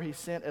father he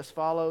sent as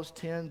follows: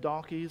 10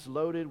 donkeys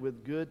loaded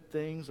with good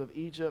things of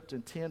Egypt,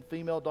 and 10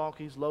 female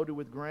donkeys loaded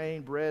with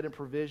grain, bread, and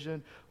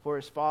provision for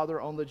his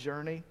father on the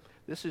journey.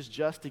 This is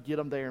just to get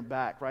them there and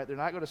back, right? They're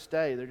not going to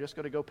stay. They're just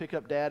going to go pick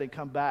up Dad and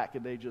come back,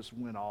 and they just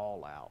went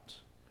all out.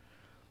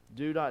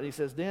 He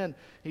says, then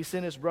he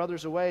sent his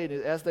brothers away, and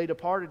as they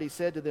departed, he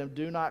said to them,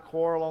 do not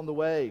quarrel on the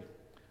way.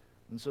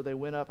 And so they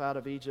went up out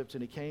of Egypt,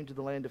 and he came to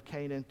the land of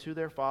Canaan to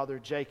their father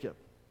Jacob.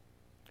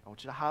 I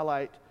want you to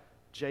highlight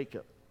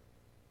Jacob.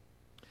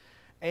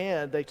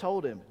 And they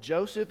told him,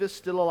 Joseph is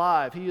still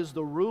alive. He is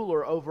the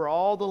ruler over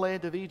all the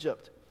land of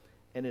Egypt.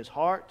 And his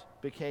heart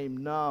became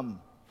numb,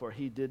 for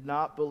he did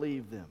not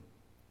believe them.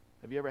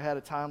 Have you ever had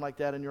a time like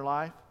that in your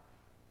life?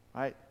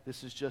 Right?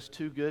 This is just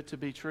too good to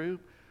be true.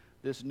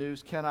 This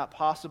news cannot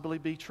possibly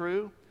be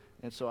true,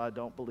 and so I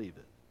don't believe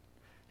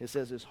it. It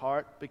says his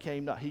heart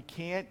became numb. He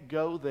can't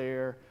go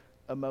there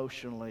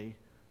emotionally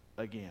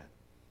again.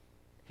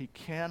 He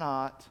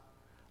cannot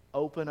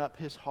open up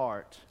his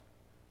heart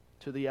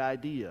to the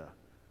idea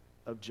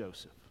of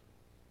Joseph.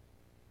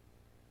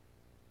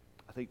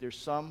 I think there's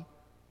some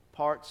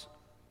parts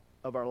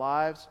of our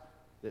lives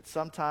that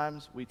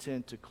sometimes we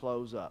tend to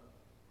close up,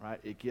 right?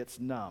 It gets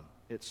numb.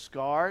 It's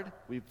scarred.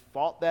 We've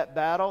fought that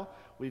battle.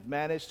 We've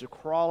managed to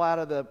crawl out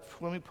of the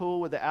swimming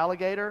pool with the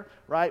alligator,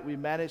 right? We've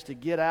managed to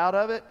get out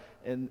of it,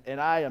 and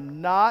I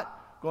am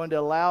not going to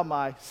allow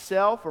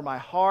myself or my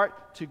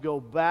heart to go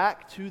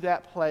back to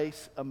that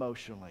place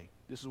emotionally.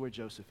 This is where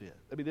Joseph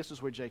is. This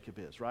is where Jacob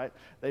is, right?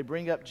 They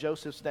bring up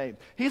Joseph's name.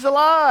 He's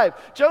alive!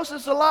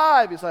 Joseph's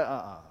alive! He's like,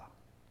 I'm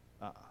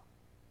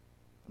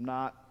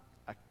not.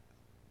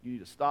 You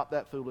need to stop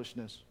that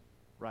foolishness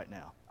right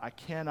now. I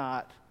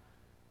cannot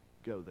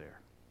go there.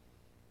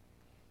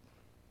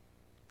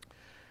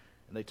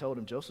 And they told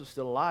him, Joseph's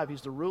still alive.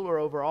 He's the ruler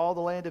over all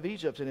the land of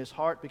Egypt. And his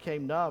heart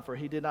became numb, for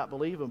he did not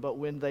believe him. But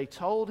when they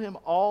told him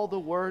all the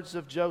words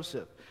of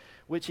Joseph,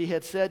 which he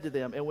had said to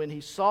them, and when he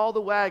saw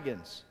the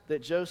wagons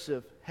that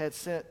Joseph had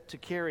sent to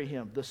carry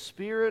him, the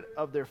spirit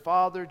of their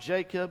father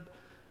Jacob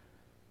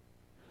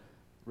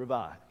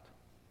revived.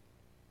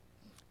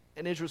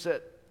 And Israel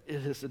said,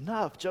 it is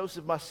enough.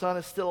 Joseph, my son,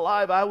 is still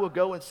alive. I will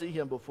go and see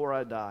him before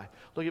I die.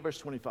 Look at verse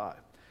 25.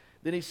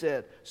 Then he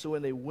said, so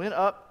when they went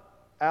up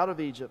out of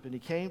Egypt, and he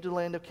came to the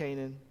land of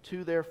Canaan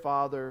to their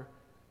father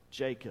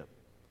Jacob.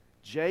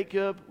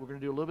 Jacob, we're going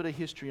to do a little bit of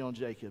history on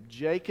Jacob.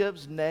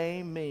 Jacob's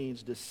name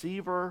means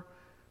deceiver,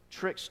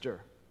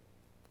 trickster.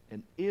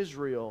 And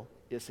Israel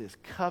is his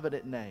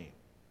covenant name.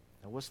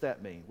 Now what's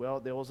that mean? Well,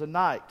 there was a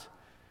night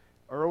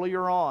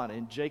earlier on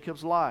in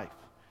Jacob's life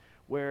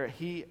where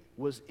he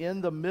was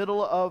in the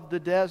middle of the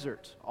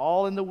desert,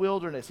 all in the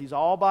wilderness. He's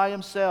all by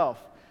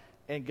himself.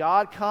 And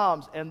God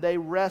comes and they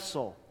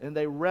wrestle. And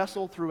they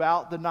wrestle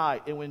throughout the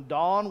night. And when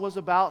dawn was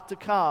about to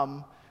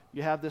come,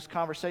 you have this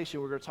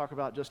conversation we're going to talk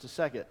about in just a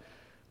second.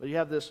 But you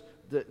have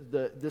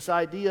this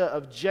idea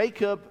of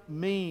Jacob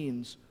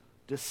means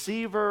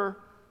deceiver,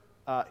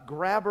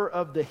 grabber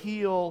of the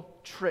heel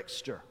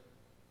trickster.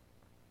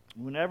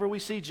 Whenever we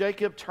see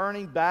Jacob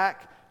turning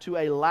back to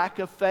a lack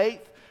of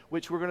faith,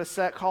 which we're going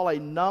to call a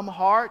numb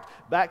heart,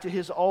 back to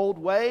his old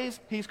ways,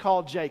 he's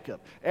called Jacob.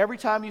 Every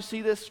time you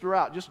see this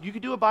throughout, you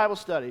can do a Bible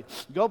study.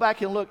 Go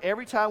back and look.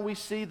 Every time we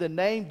see the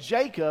name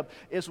Jacob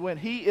is when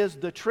he is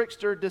the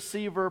trickster,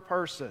 deceiver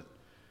person.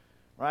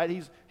 Right?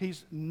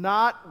 He's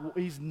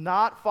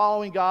not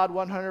following God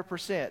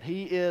 100%.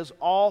 He is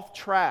off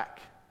track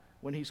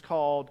when he's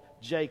called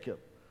Jacob.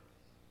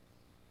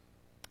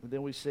 And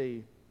then we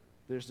see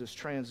there's this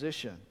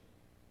transition.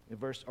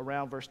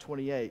 Around verse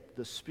 28,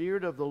 the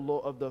spirit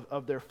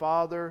of their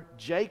father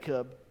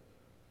Jacob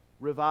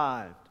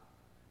revived.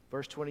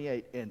 Verse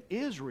 28, and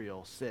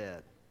Israel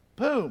said,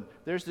 boom,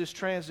 there's this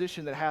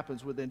transition that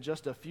happens within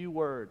just a few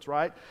words,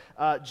 right?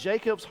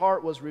 Jacob's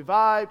heart was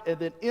revived, and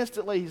then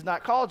instantly he's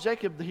not called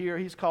Jacob here,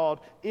 he's called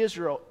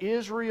Israel.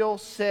 Israel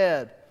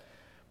said,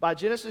 by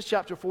Genesis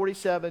chapter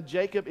 47,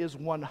 Jacob is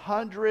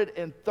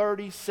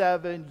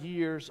 137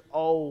 years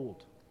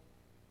old.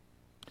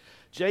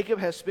 Jacob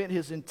has spent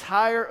his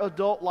entire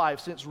adult life,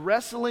 since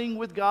wrestling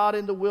with God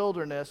in the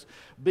wilderness,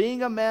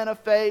 being a man of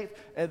faith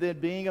and then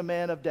being a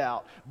man of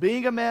doubt.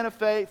 Being a man of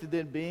faith and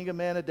then being a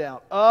man of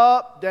doubt.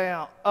 Up,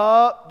 down,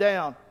 up,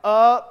 down,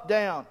 up,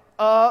 down,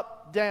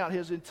 up, down.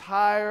 His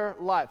entire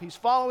life. He's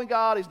following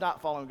God, he's not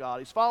following God.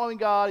 He's following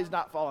God, he's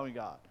not following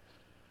God.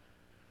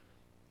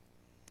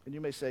 And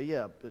you may say,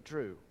 yeah, but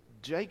Drew,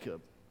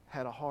 Jacob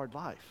had a hard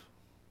life.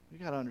 You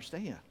got to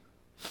understand.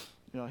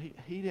 You know,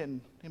 he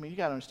didn't, you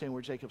got to understand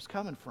where Jacob's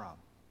coming from.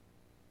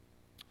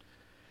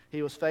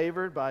 He was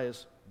favored by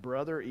his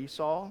brother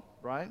Esau,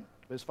 right?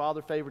 His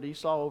father favored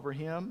Esau over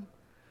him.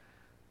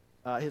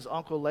 His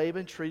uncle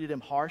Laban treated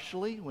him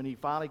harshly. When he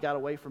finally got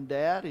away from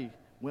dad, he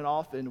went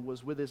off and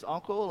was with his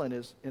uncle.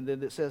 And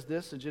then it says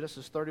this in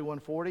Genesis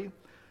 31:40.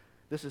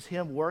 This is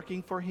him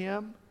working for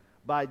him.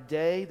 By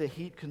day the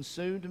heat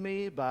consumed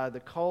me, by the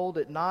cold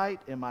at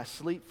night, and my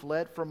sleep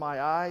fled from my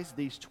eyes.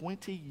 These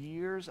 20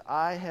 years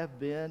I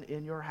have been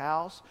in your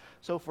house.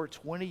 So for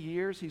 20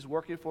 years he's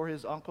working for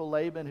his uncle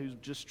Laban, who's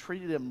just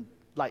treated him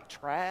like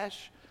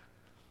trash.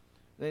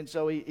 And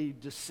so he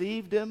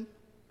deceived him.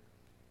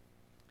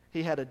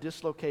 He had a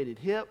dislocated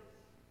hip.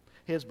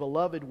 His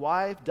beloved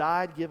wife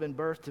died giving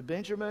birth to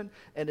Benjamin,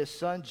 and his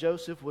son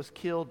Joseph was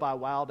killed by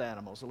wild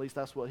animals. At least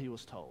that's what he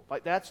was told.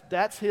 Like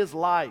that's his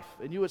life.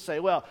 And you would say,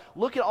 well,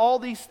 look at all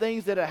these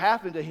things that have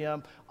happened to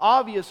him.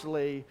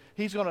 Obviously,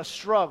 he's going to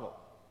struggle.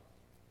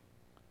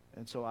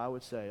 And so I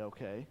would say,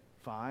 okay,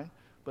 fine.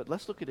 But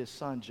let's look at his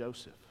son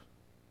Joseph.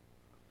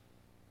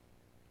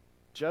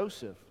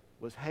 Joseph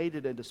was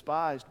hated and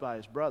despised by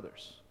his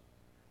brothers.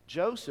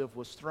 Joseph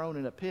was thrown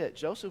in a pit.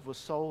 Joseph was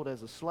sold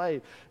as a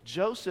slave.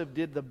 Joseph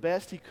did the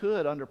best he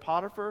could under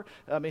Potiphar.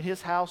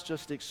 His house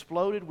just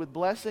exploded with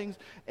blessings,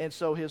 and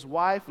so his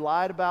wife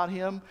lied about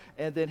him,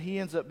 and then he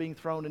ends up being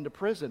thrown into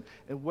prison,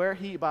 and where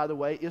he, by the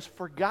way, is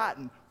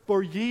forgotten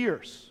for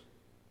years.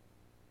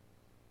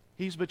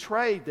 He's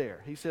betrayed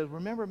there. He says,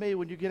 remember me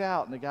when you get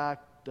out, and the guy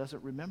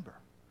doesn't remember.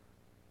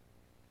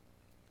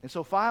 And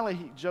so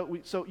finally,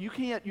 so you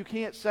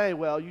can't say,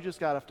 well, you just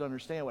got to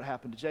understand what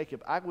happened to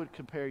Jacob. I would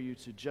compare you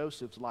to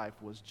Joseph's life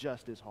was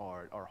just as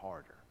hard or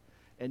harder.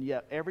 And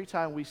yet every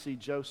time we see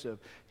Joseph,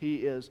 he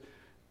is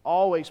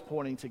always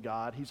pointing to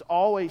God. He's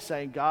always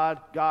saying,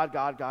 God, God,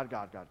 God, God,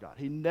 God, God, God.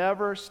 He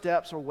never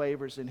steps or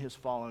wavers in his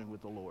following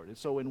with the Lord. And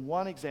so in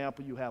one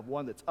example, you have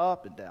one that's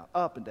up and down,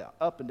 up and down,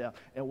 up and down,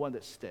 and one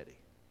that's steady.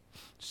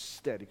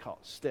 Steady,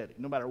 steady.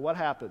 No matter what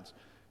happens,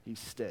 he's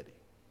steady.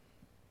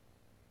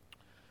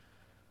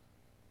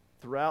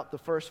 Throughout the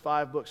first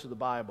 5 books of the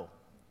Bible,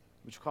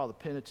 which we call the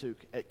Pentateuch,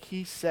 at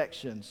key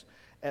sections,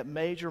 at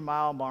major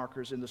mile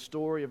markers in the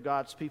story of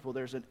God's people,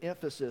 there's an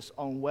emphasis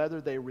on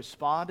whether they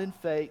respond in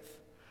faith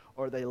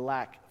or they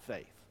lack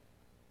faith.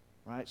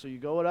 Right? So you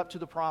go up to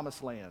the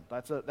promised land.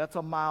 That's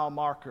a mile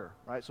marker.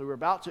 Right? So we're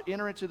about to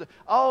enter into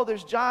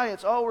there's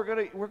giants. Oh,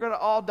 we're gonna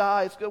all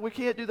die. It's good. We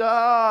can't do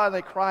that. And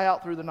they cry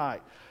out through the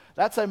night.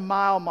 That's a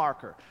mile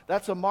marker.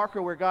 That's a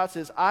marker where God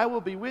says, I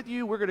will be with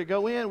you. We're going to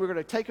go in. We're going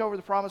to take over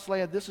the promised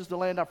land. This is the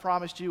land I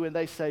promised you. And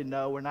they say,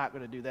 no, we're not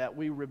going to do that.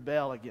 We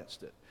rebel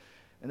against it.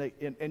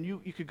 And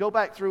you could go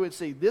back through and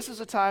see, this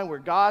is a time where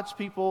God's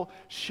people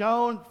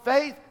shown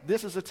faith.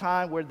 This is a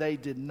time where they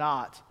did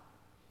not.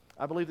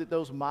 I believe that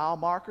those mile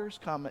markers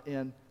come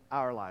in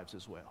our lives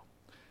as well.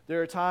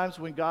 There are times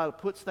when God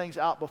puts things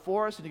out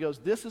before us and he goes,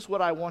 this is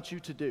what I want you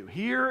to do.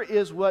 Here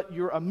is what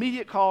your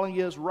immediate calling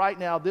is right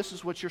now. This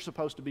is what you're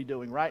supposed to be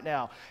doing right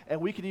now.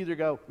 And we can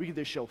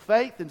either show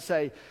faith and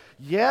say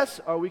yes,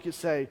 or we can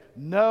say,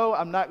 no,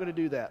 I'm not going to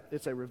do that.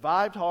 It's a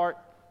revived heart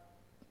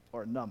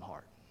or a numb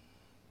heart.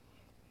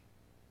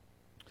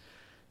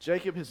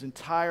 Jacob, his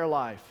entire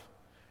life,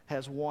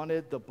 has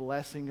wanted the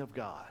blessing of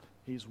God.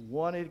 He's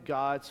wanted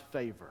God's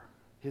favor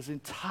his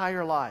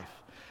entire life.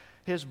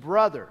 His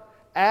brother,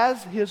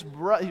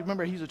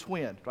 remember he's a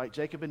twin, right?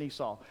 Jacob and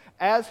Esau.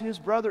 As his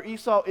brother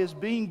Esau is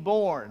being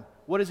born,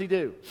 what does he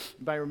do?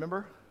 Anybody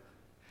remember?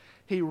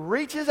 He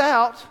reaches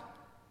out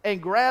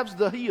and grabs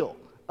the heel.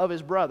 of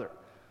his brother.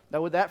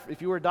 Now,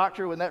 if you were a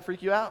doctor, wouldn't that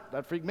freak you out?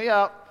 That'd freak me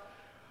out.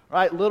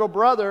 Right, little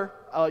brother,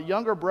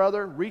 younger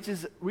brother,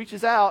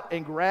 reaches out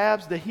and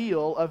grabs the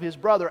heel of his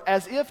brother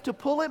as if to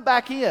pull him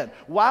back in.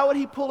 Why would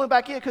he pull him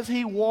back in? Because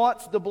he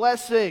wants the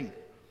blessing.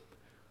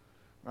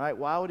 Right?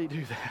 Why would he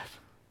do that?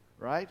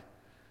 Right?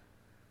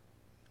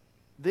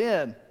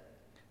 Then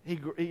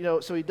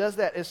so he does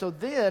that, and so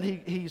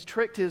then he's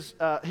tricked his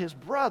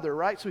brother.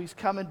 Right? So he's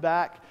coming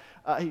back.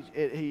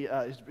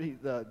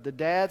 The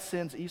dad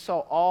sends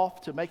Esau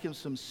off to make him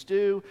some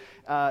stew.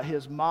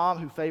 His mom,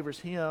 who favors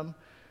him,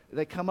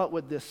 they come up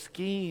with this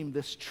scheme,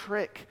 this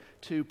trick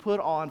to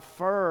put on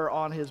fur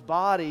on his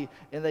body,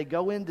 and they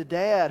go into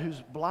Dad, who's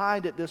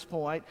blind at this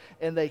point,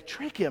 and they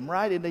trick him,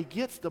 right? And he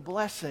gets the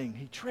blessing.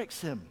 He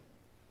tricks him.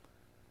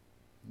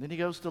 And then he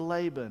goes to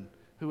Laban,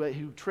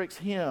 who tricks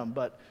him,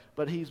 but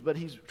he's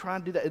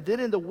trying to do that. And then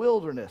in the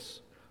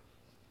wilderness,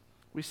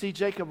 we see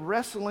Jacob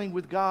wrestling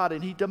with God,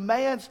 and he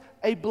demands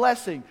a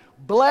blessing.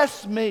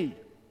 Bless me.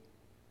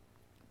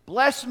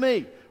 Bless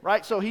me.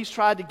 Right? So he's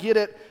tried to get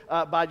it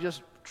by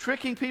just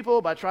tricking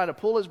people, by trying to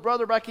pull his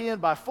brother back in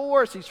by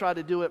force. He's tried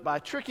to do it by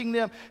tricking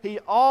them.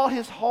 All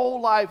his whole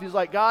life, he's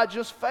like, God,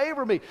 just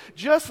favor me.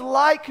 Just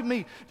like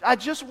me. I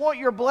just want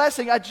your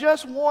blessing. I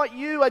just want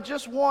you.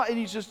 And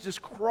he's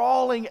just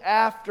crawling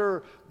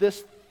after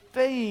this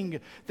thing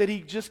that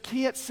he just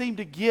can't seem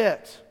to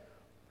get.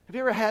 Have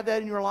you ever had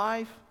that in your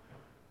life?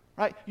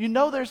 Right? You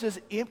know there's this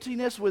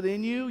emptiness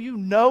within you. You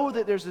know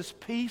that there's this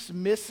piece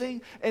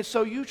missing. And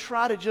so you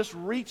try to just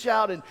reach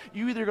out, and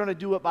you're either going to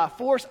do it by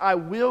force, I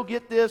will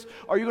get this,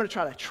 or you're going to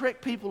try to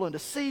trick people and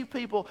deceive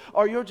people,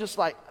 or you just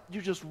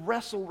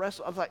wrestle.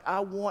 I was like, I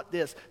want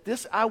this.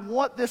 I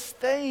want this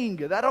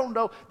thing. I don't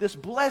know, this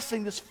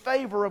blessing, this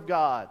favor of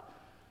God.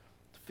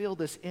 To feel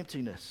this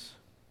emptiness.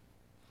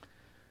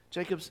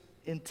 Jacob's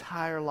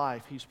entire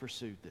life, he's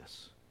pursued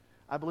this.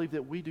 I believe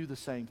that we do the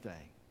same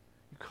thing.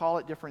 You call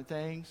it different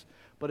things,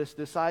 but it's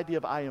this idea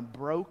of I am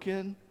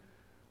broken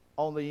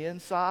on the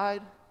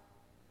inside,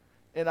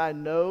 and I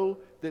know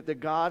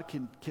that God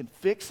can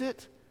fix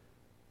it,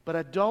 but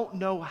I don't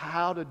know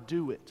how to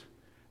do it.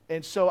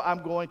 And so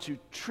I'm going to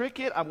trick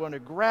it, I'm going to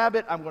grab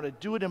it, I'm going to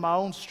do it in my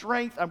own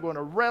strength, I'm going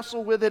to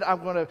wrestle with it,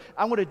 I'm going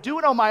to do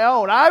it on my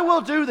own. I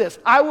will do this.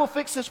 I will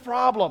fix this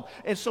problem.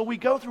 And so we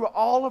go through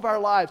all of our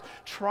lives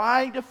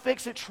trying to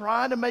fix it,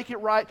 trying to make it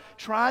right,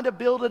 trying to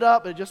build it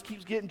up, and it just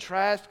keeps getting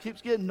trashed,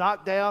 keeps getting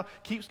knocked down,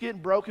 keeps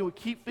getting broken. We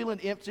keep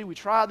feeling empty. We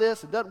try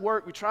this, it doesn't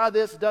work. We try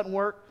this, it doesn't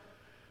work.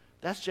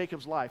 That's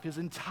Jacob's life, his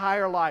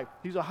entire life.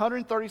 He's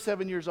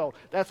 137 years old.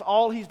 That's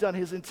all he's done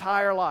his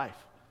entire life.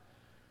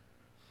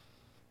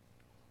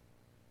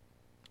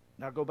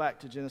 Now go back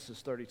to Genesis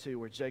 32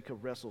 where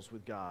Jacob wrestles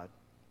with God.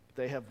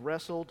 They have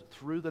wrestled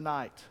through the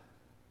night.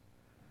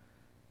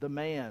 The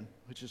man,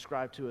 which is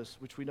described to us,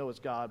 which we know is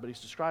God, but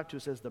he's described to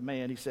us as the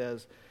man.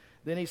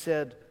 Then he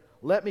said,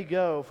 let me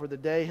go, for the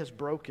day has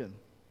broken.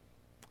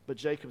 But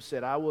Jacob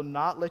said, I will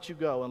not let you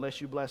go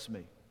unless you bless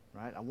me.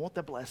 Right? I want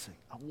the blessing.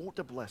 I want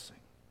the blessing.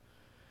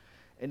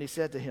 And he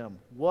said to him,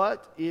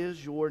 what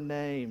is your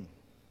name?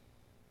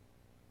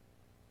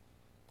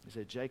 He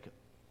said, Jacob.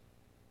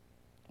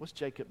 What's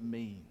Jacob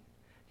mean?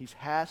 He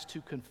has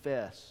to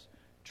confess,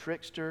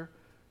 trickster,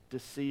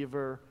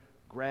 deceiver,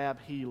 grab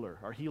healer,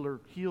 or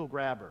heel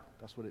grabber.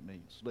 That's what it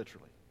means,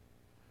 literally.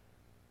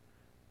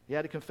 He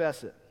had to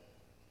confess it.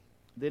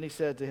 Then he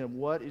said to him,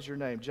 what is your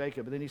name?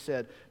 Jacob. And then he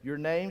said, your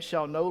name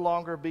shall no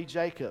longer be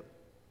Jacob.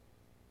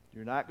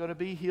 You're not going to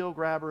be heel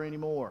grabber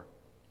anymore.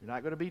 You're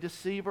not going to be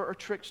deceiver or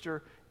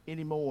trickster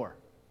anymore.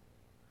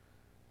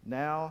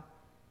 Now,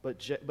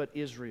 but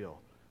Israel,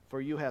 for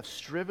you have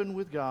striven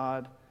with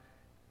God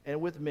and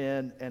with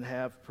men and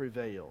have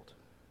prevailed.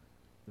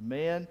 The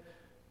man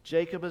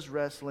Jacob is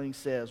wrestling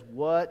says,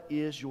 what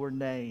is your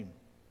name?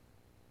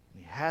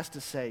 And he has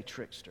to say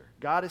trickster.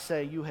 God is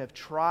saying you have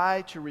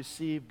tried to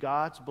receive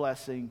God's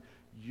blessing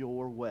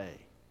your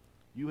way.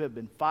 You have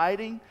been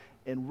fighting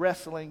and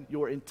wrestling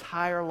your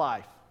entire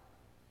life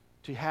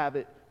to have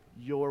it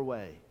your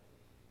way.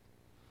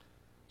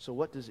 So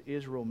what does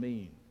Israel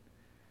mean?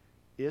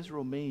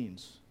 Israel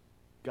means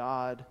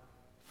God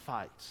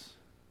fights.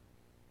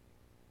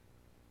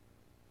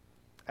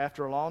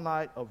 After a long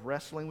night of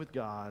wrestling with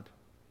God,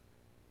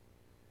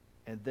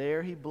 and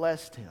there he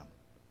blessed him.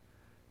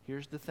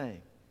 Here's the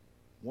thing.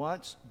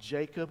 Once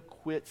Jacob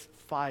quits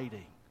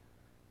fighting,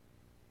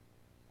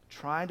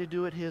 trying to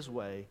do it his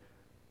way,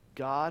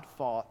 God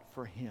fought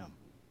for him.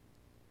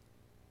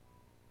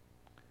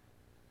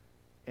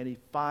 And he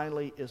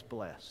finally is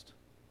blessed.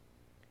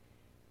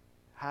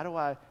 How do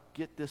I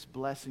get this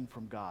blessing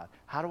from God?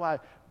 How do I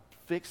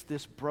fix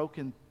this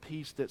broken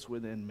piece that's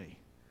within me?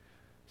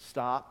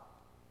 Stop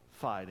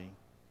fighting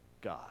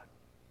God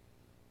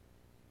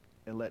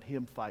and let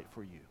him fight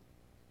for you.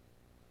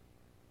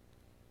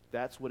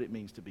 That's what it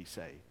means to be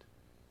saved.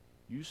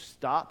 You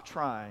stop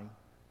trying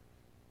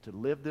to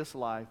live this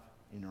life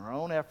in your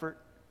own effort,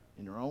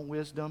 in your own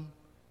wisdom,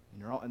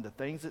 and the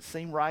things that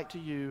seem right to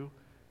you,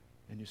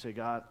 and you say,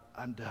 God,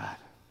 I'm done.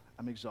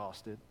 I'm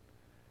exhausted.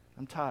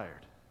 I'm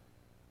tired.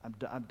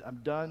 I'm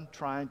done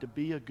trying to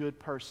be a good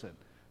person.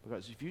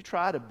 Because if you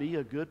try to be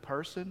a good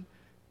person,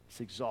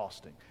 it's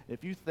exhausting.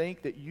 If you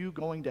think that you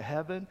going to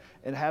heaven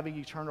and having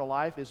eternal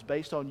life is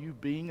based on you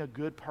being a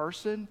good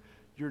person,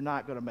 you're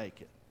not going to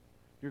make it.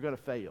 You're going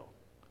to fail.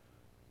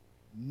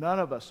 None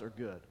of us are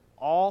good.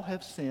 All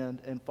have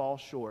sinned and fall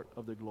short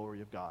of the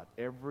glory of God.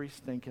 Every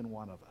stinking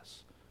one of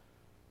us.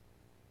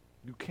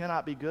 You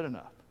cannot be good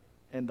enough.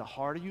 And the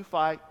harder you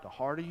fight, the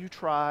harder you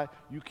try,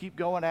 you keep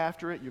going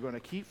after it, you're going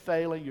to keep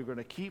failing, you're going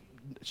to keep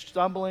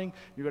stumbling,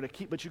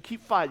 but you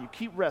keep fighting, you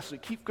keep wrestling,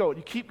 keep going,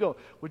 you keep going.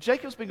 Well,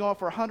 Jacob's been going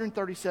for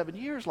 137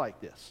 years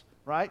like this,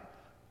 right?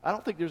 I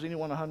don't think there's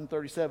anyone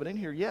 137 in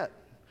here yet.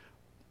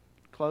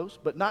 Close,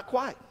 but not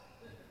quite.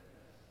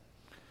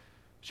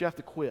 So you have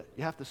to quit.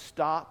 You have to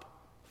stop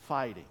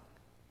fighting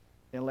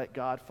and let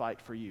God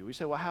fight for you. We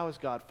say, well, how has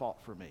God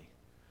fought for me?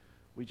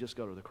 We just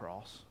go to the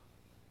cross.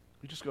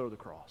 We just go to the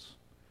cross.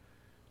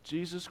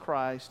 Jesus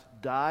Christ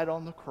died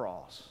on the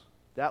cross.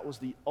 That was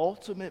the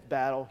ultimate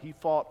battle he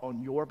fought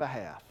on your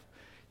behalf.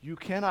 You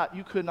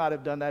could not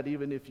have done that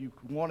even if you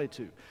wanted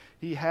to.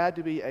 He had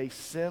to be a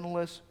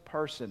sinless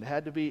person. It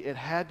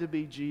had to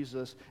be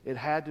Jesus. It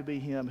had to be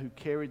him who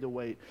carried the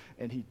weight.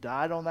 And he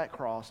died on that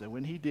cross. And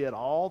when he did,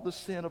 all the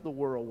sin of the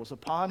world was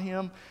upon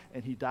him,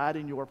 and he died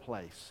in your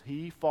place.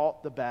 He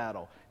fought the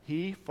battle.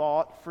 He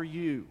fought for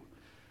you.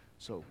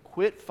 So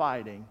quit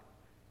fighting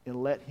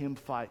and let him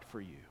fight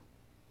for you.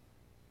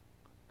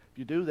 If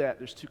you do that,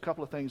 there's a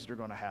couple of things that are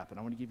going to happen.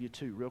 I want to give you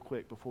two real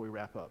quick before we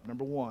wrap up.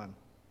 Number one,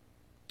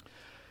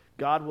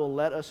 God will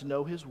let us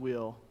know his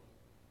will.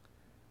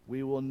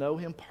 We will know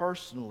him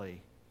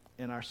personally,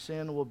 and our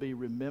sin will be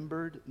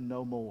remembered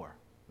no more.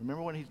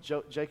 Remember when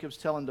Joseph's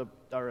telling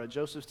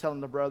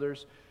the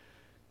brothers,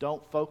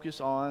 don't focus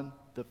on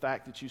the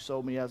fact that you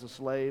sold me as a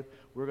slave.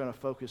 We're going to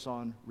focus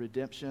on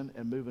redemption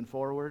and moving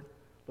forward.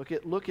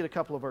 Look at a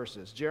couple of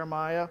verses.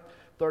 Jeremiah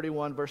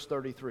 31, verse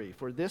 33.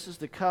 For this is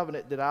the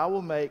covenant that I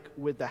will make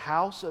with the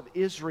house of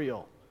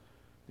Israel.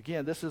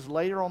 Again, this is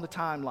later on the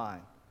timeline.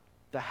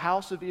 The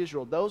house of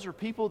Israel. Those are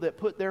people that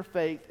put their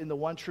faith in the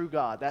one true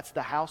God. That's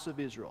the house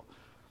of Israel.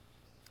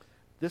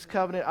 This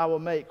covenant I will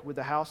make with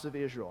the house of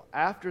Israel.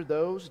 After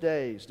those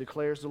days,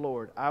 declares the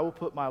Lord, I will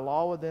put my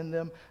law within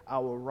them. I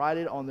will write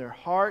it on their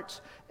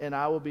hearts, and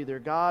I will be their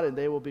God, and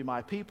they will be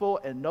my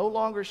people. And no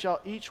longer shall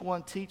each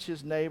one teach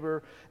his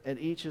neighbor and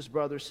each his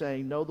brother,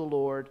 saying, know the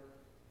Lord,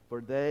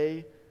 for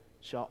they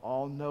shall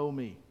all know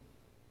me.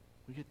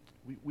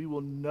 We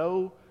will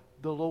know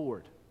the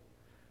Lord.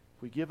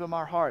 If we give him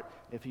our heart,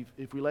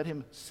 if we let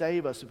him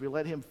save us, if we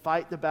let him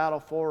fight the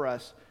battle for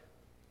us,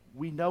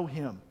 we know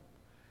him.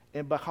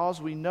 And because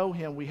we know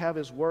him, we have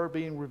his word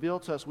being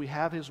revealed to us. We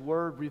have his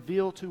word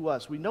revealed to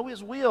us. We know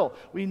his will.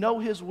 We know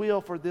his will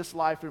for this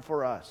life and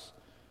for us.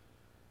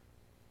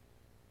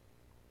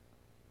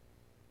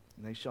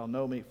 And they shall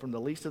know me from the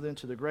least of them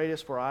to the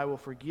greatest, for I will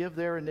forgive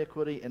their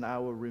iniquity and I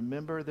will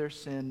remember their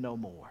sin no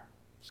more.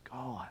 It's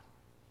gone.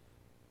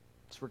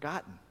 It's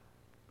forgotten.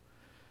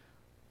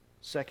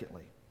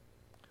 Secondly,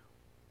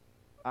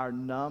 our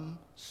numb,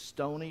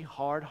 stony,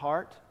 hard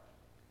heart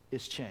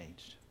is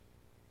changed.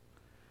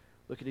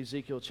 Look at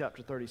Ezekiel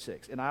chapter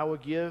 36. And I will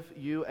give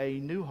you a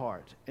new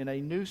heart and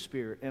a new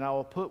spirit, and I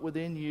will put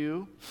within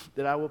you,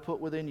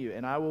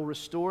 and I will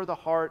restore the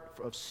heart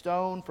of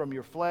stone from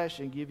your flesh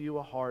and give you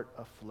a heart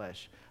of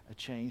flesh, a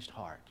changed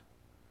heart.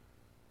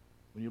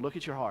 When you look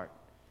at your heart,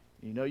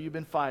 you know you've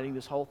been fighting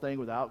this whole thing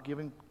without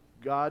giving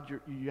God,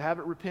 you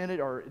haven't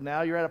repented, or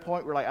now you're at a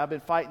point where I've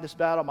been fighting this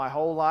battle my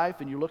whole life,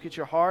 and you look at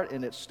your heart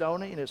and it's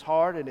stony and it's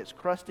hard and it's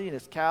crusty and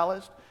it's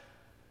calloused.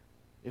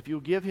 If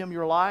you give him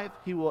your life,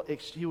 he will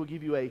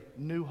give you a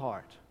new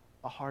heart,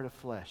 a heart of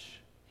flesh.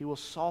 He will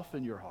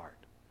soften your heart,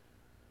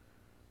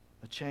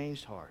 a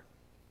changed heart.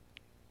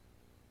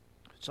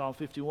 Psalm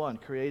 51,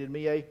 created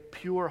me a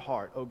pure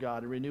heart, O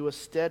God, and renew a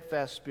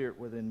steadfast spirit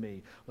within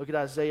me. Look at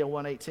Isaiah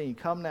 1:18.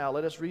 Come now,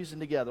 let us reason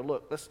together.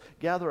 Look, let's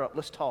gather up,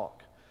 let's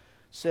talk.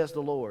 Says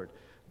the Lord,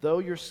 though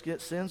your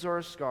sins are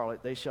as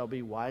scarlet, they shall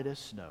be white as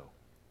snow.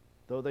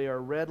 Though they are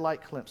red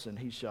like crimson,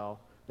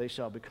 they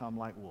shall become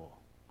like wool.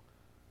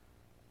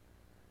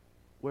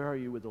 Where are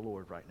you with the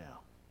Lord right now?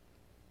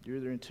 You're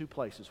either in two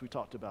places. We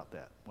talked about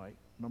that, right?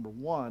 Number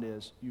one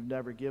is you've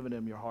never given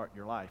him your heart and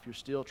your life. You're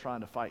still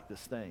trying to fight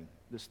this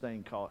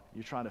thing called,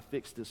 you're trying to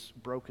fix this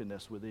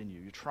brokenness within you.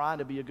 You're trying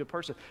to be a good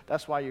person.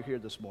 That's why you're here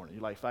this morning.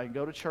 You're like, if I can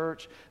go to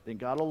church, then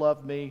God will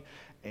love me,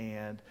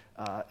 and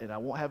I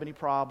won't have any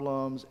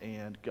problems,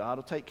 and God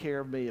will take care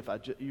of me.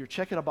 You're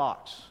checking a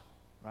box,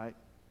 right?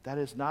 That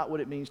is not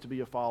what it means to be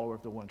a follower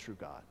of the one true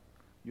God.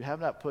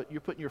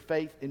 You're putting your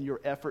faith in your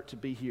effort to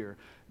be here,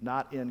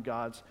 not in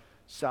God's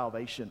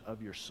salvation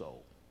of your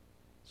soul.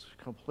 It's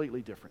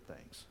completely different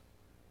things.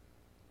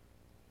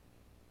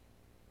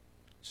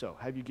 So,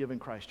 have you given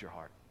Christ your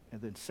heart?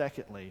 And then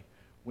secondly,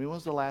 when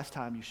was the last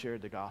time you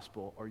shared the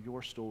gospel or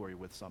your story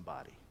with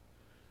somebody?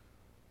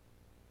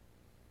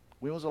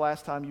 When was the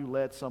last time you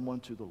led someone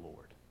to the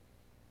Lord?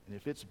 And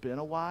if it's been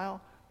a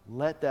while,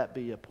 let that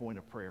be a point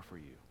of prayer for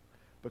you.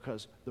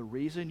 Because the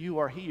reason you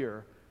are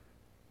here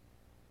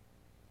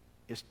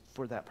is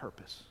for that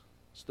purpose.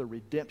 It's the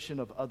redemption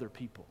of other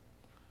people.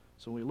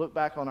 So when we look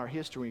back on our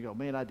history, we go,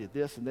 man, I did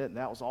this and that, and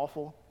that was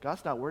awful.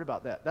 God's not worried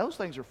about that. Those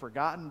things are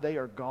forgotten. They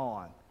are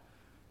gone.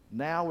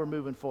 Now we're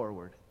moving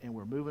forward, and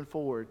we're moving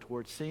forward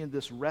towards seeing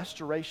this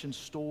restoration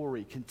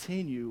story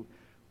continue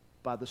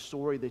by the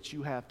story that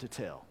you have to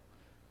tell.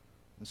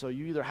 And so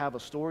you either have a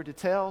story to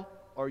tell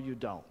or you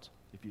don't.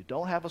 If you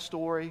don't have a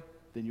story,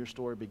 then your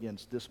story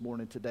begins this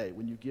morning today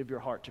when you give your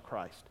heart to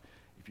Christ.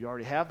 If you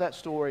already have that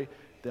story,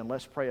 then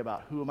let's pray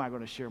about who am I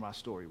going to share my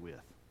story with.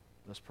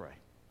 Let's pray.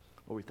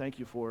 Lord, we thank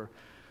you for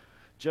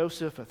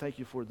Joseph. I thank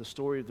you for the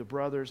story of the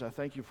brothers. I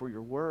thank you for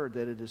your word,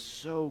 that it is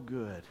so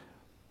good.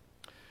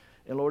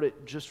 And Lord,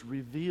 it just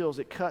reveals,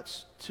 it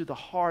cuts to the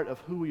heart of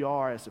who we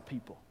are as a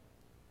people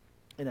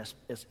and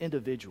as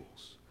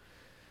individuals.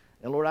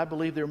 And Lord, I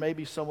believe there may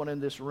be someone in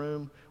this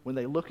room, when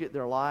they look at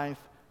their life,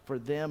 for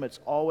them it's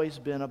always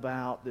been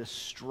about this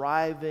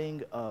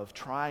striving of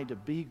trying to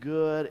be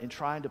good and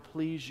trying to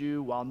please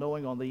you, while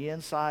knowing on the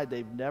inside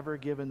they've never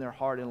given their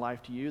heart and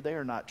life to you. They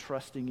are not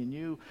trusting in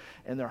you,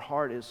 and their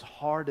heart is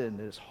hardened,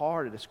 it is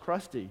hard, it is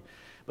crusty.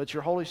 But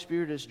your Holy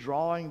Spirit is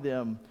drawing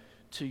them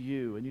to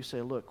you, and you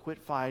say, look, quit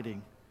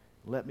fighting,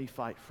 let me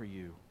fight for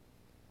you.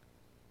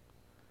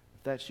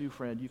 If that's you,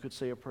 friend, you could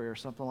say a prayer,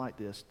 something like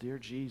this: Dear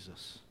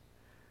Jesus,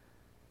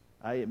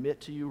 I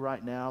admit to you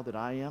right now that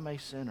I am a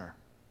sinner.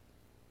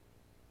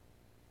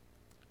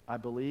 I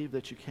believe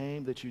that you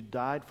came, that you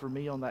died for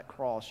me on that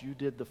cross. You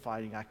did the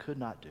fighting I could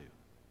not do.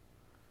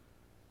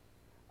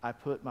 I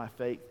put my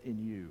faith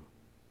in you,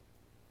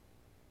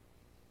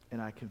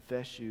 and I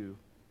confess you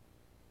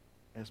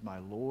as my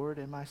Lord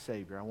and my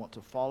Savior. I want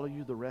to follow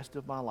you the rest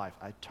of my life.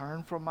 I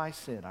turn from my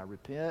sin. I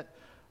repent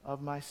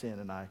of my sin,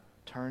 and I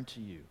turn to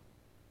you.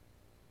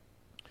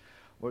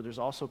 Or there's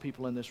also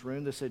people in this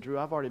room that say, Drew,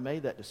 I've already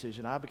made that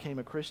decision. I became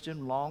a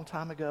Christian a long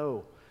time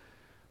ago.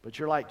 But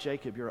you're like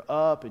Jacob. You're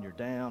up and you're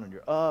down and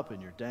you're up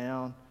and you're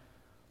down.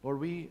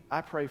 Lord,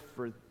 I pray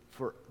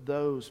for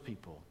those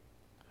people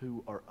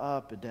who are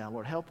up and down.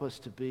 Lord, help us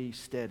to be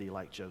steady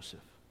like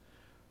Joseph.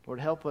 Lord,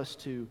 help us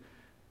to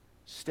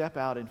step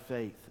out in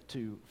faith,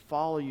 to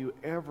follow you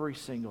every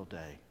single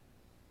day.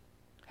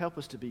 Help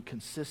us to be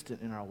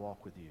consistent in our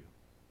walk with you.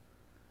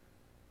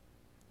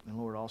 And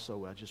Lord,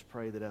 also, I just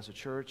pray that as a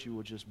church, you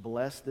will just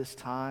bless this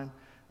time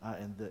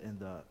and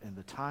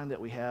the time that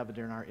we have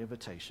during our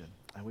invitation.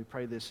 And we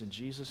pray this in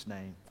Jesus'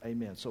 name.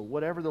 Amen. So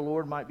whatever the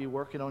Lord might be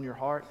working on your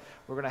heart,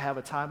 we're going to have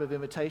a time of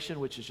invitation,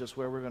 which is just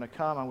where we're going to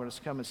come. I'm going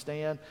to come and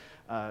stand.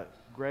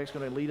 Greg's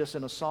going to lead us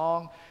in a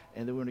song,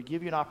 and then we're going to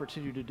give you an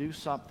opportunity to do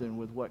something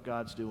with what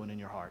God's doing in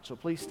your heart. So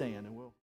please stand, and we'll...